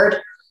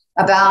discovered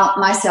about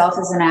myself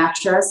as an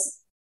actress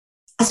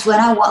is when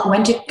I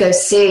went to go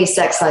see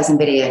Sex, Lies, and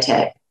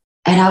Videotape,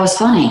 and I was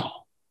funny,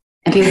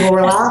 and people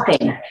were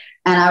laughing, and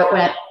I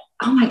went,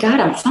 "Oh my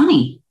God, I'm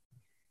funny.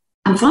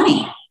 I'm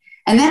funny."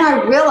 And then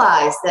I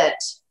realized that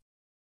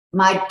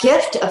my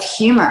gift of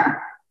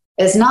humor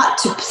is not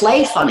to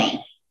play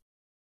funny,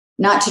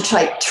 not to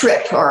try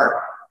trip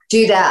or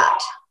do that.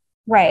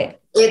 Right.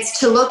 It's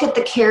to look at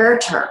the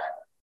character.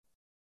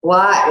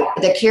 Why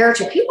the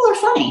character, people are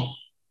funny.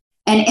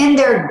 And in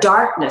their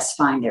darkness,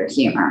 find their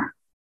humor.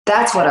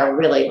 That's what I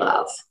really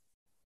love.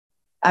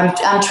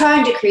 I'm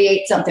trying to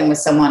create something with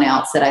someone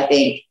else that I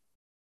think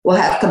will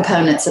have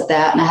components of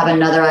that. And I have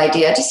another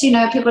idea. Just, you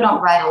know, people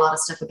don't write a lot of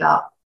stuff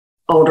about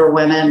older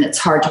women. It's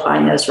hard to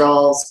find those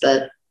roles,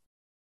 but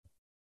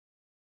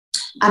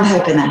I'm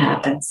hoping that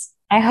happens.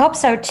 I hope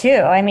so too.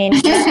 I mean,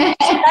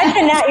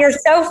 you're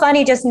so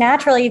funny just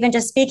naturally, even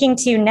just speaking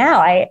to you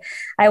now.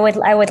 I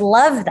would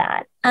love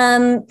that.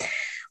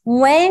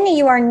 When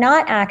you are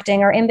not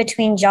acting or in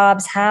between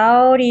jobs,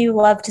 how do you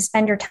love to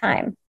spend your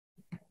time?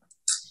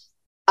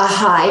 I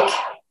hike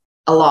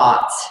a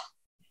lot.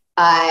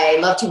 I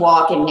love to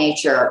walk in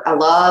nature. I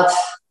love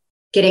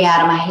getting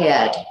out of my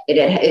head.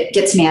 It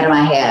gets me out of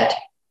my head.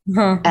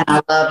 Mm-hmm. And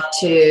I love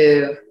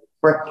to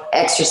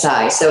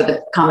exercise. So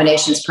the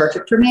combination is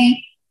perfect for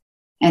me.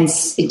 And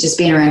just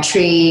being around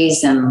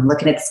trees and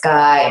looking at the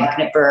sky and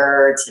looking at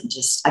birds and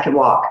I could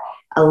walk.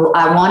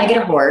 I want to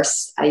get a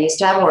horse. I used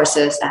to have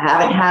horses. I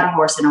haven't had a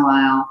horse in a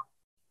while.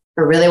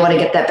 I really want to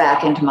get that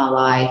back into my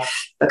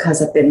life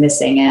because I've been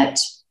missing it.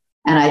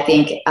 And I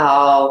think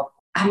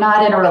I'm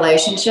not in a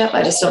relationship.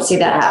 I just don't see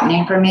that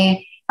happening for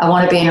me. I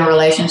want to be in a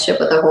relationship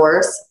with a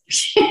horse.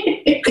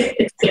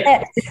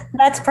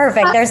 That's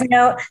perfect.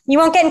 You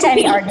won't get into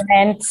any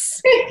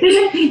arguments.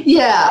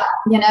 Yeah.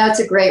 It's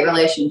a great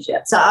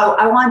relationship. So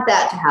I want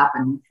that to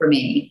happen for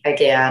me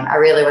again. I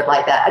really would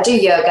like that. I do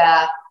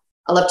yoga.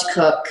 I love to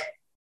cook.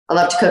 I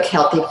love to cook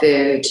healthy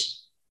food.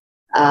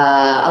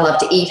 I love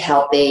to eat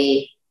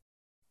healthy.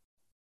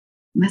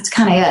 That's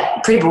kind of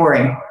it. Pretty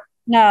boring.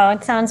 No,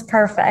 it sounds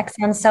perfect.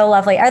 Sounds so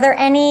lovely. Are there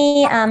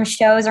any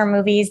shows or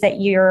movies that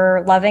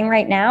you're loving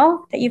right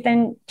now that you've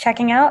been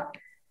checking out?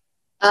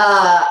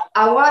 I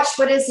watched,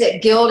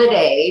 Gilded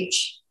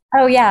Age.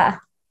 Oh, yeah.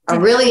 I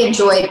really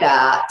enjoyed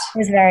that. It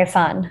was very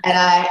fun.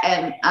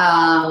 And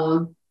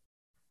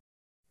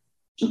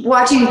been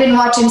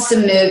watching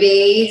some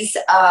movies.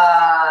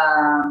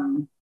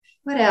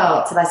 What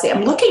else have I seen?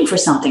 I'm looking for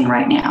something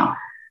right now.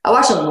 I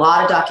watch a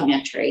lot of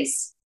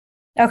documentaries.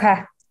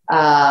 Okay.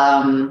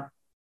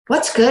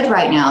 What's good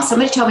right now?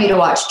 Somebody told me to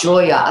watch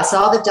Julia. I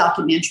saw the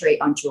documentary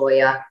on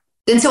Julia.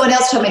 Then someone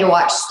else told me to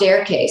watch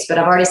Staircase, but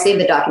I've already seen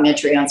the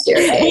documentary on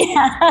Staircase.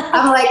 Yeah.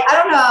 I'm like, I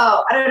don't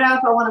know. I don't know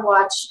if I want to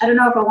watch. I don't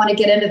know if I want to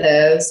get into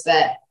those.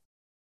 But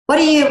what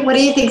do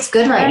you think is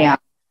good right now?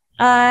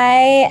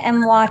 I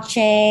am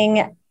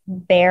watching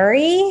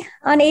Barry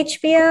on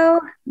HBO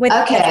with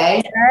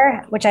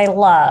Peter, which I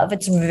love.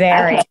 It's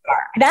very dark.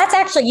 That's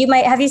actually,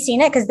 have you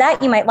seen it? Because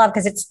that you might love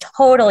because it's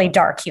totally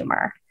dark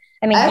humor.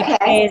 I mean, he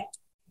plays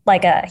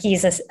like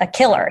he's a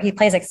killer. He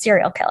plays a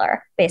serial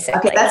killer,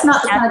 basically. Okay, that's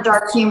not the kind of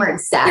dark humor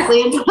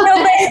exactly. No,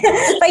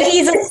 but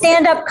he's a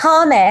stand-up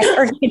comic.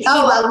 I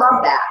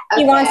love that.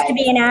 Okay. He wants to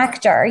be an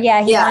actor. Yeah.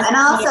 And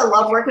I also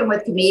love working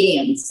with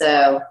comedians.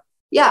 So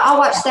yeah, I'll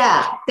watch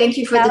that. Thank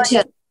you for the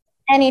tip.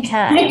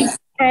 Anytime. I'm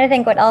trying to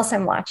think what else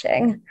I'm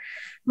watching.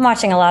 I'm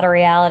watching a lot of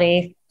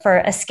reality for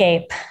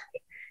escape.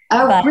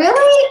 Oh,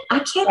 really?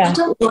 I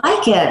don't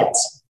like it.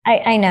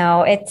 I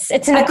know it's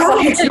an I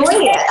don't enjoy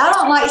it. I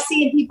don't like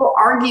seeing people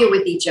argue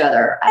with each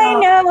other. I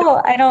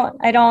know.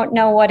 I don't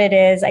know what it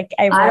is. I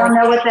don't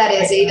know what that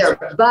is either.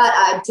 But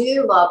I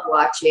do love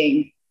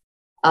watching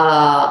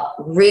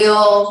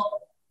real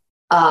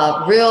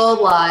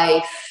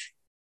life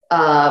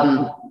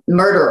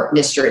murder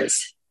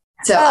mysteries.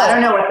 So I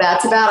don't know what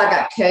that's about. I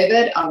got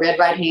COVID on red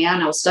right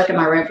hand. I was stuck in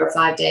my room for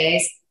 5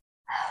 days,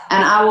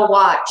 and I will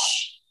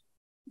watch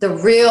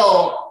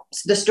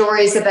the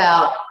stories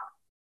about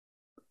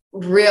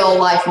real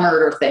life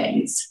murder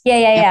things.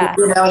 Yeah.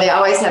 And, they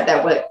always have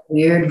that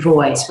weird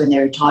voice when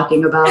they're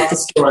talking about the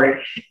story.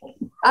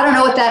 I don't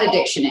know what that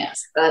addiction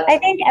is, but I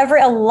think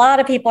a lot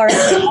of people are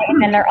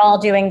and they're all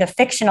doing the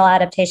fictional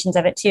adaptations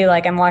of it too.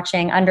 Like I'm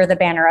watching Under the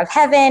Banner of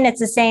Heaven. It's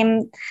the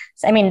same.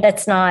 I mean,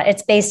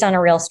 it's based on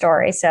a real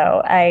story.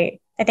 So I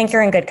think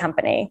you're in good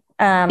company.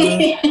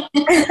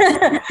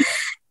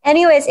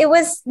 Anyways,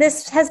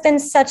 this has been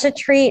such a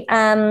treat.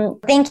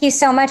 Thank you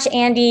so much,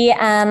 Andy.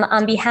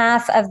 On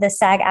behalf of the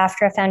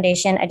SAG-AFTRA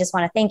Foundation, I just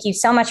want to thank you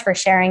so much for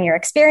sharing your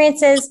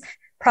experiences,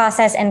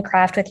 process, and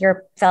craft with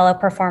your fellow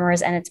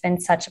performers. And it's been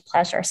such a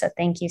pleasure. So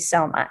thank you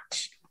so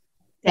much.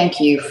 Thank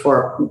you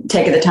for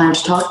taking the time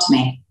to talk to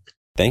me.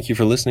 Thank you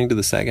for listening to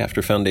the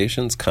SAG-AFTRA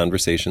Foundation's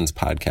Conversations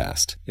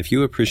podcast. If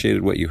you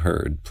appreciated what you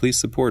heard, please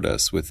support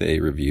us with a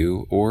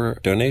review or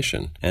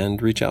donation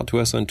and reach out to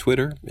us on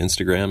Twitter,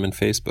 Instagram, and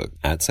Facebook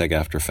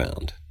 @SAG-AFTRA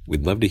Found.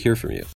 We'd love to hear from you.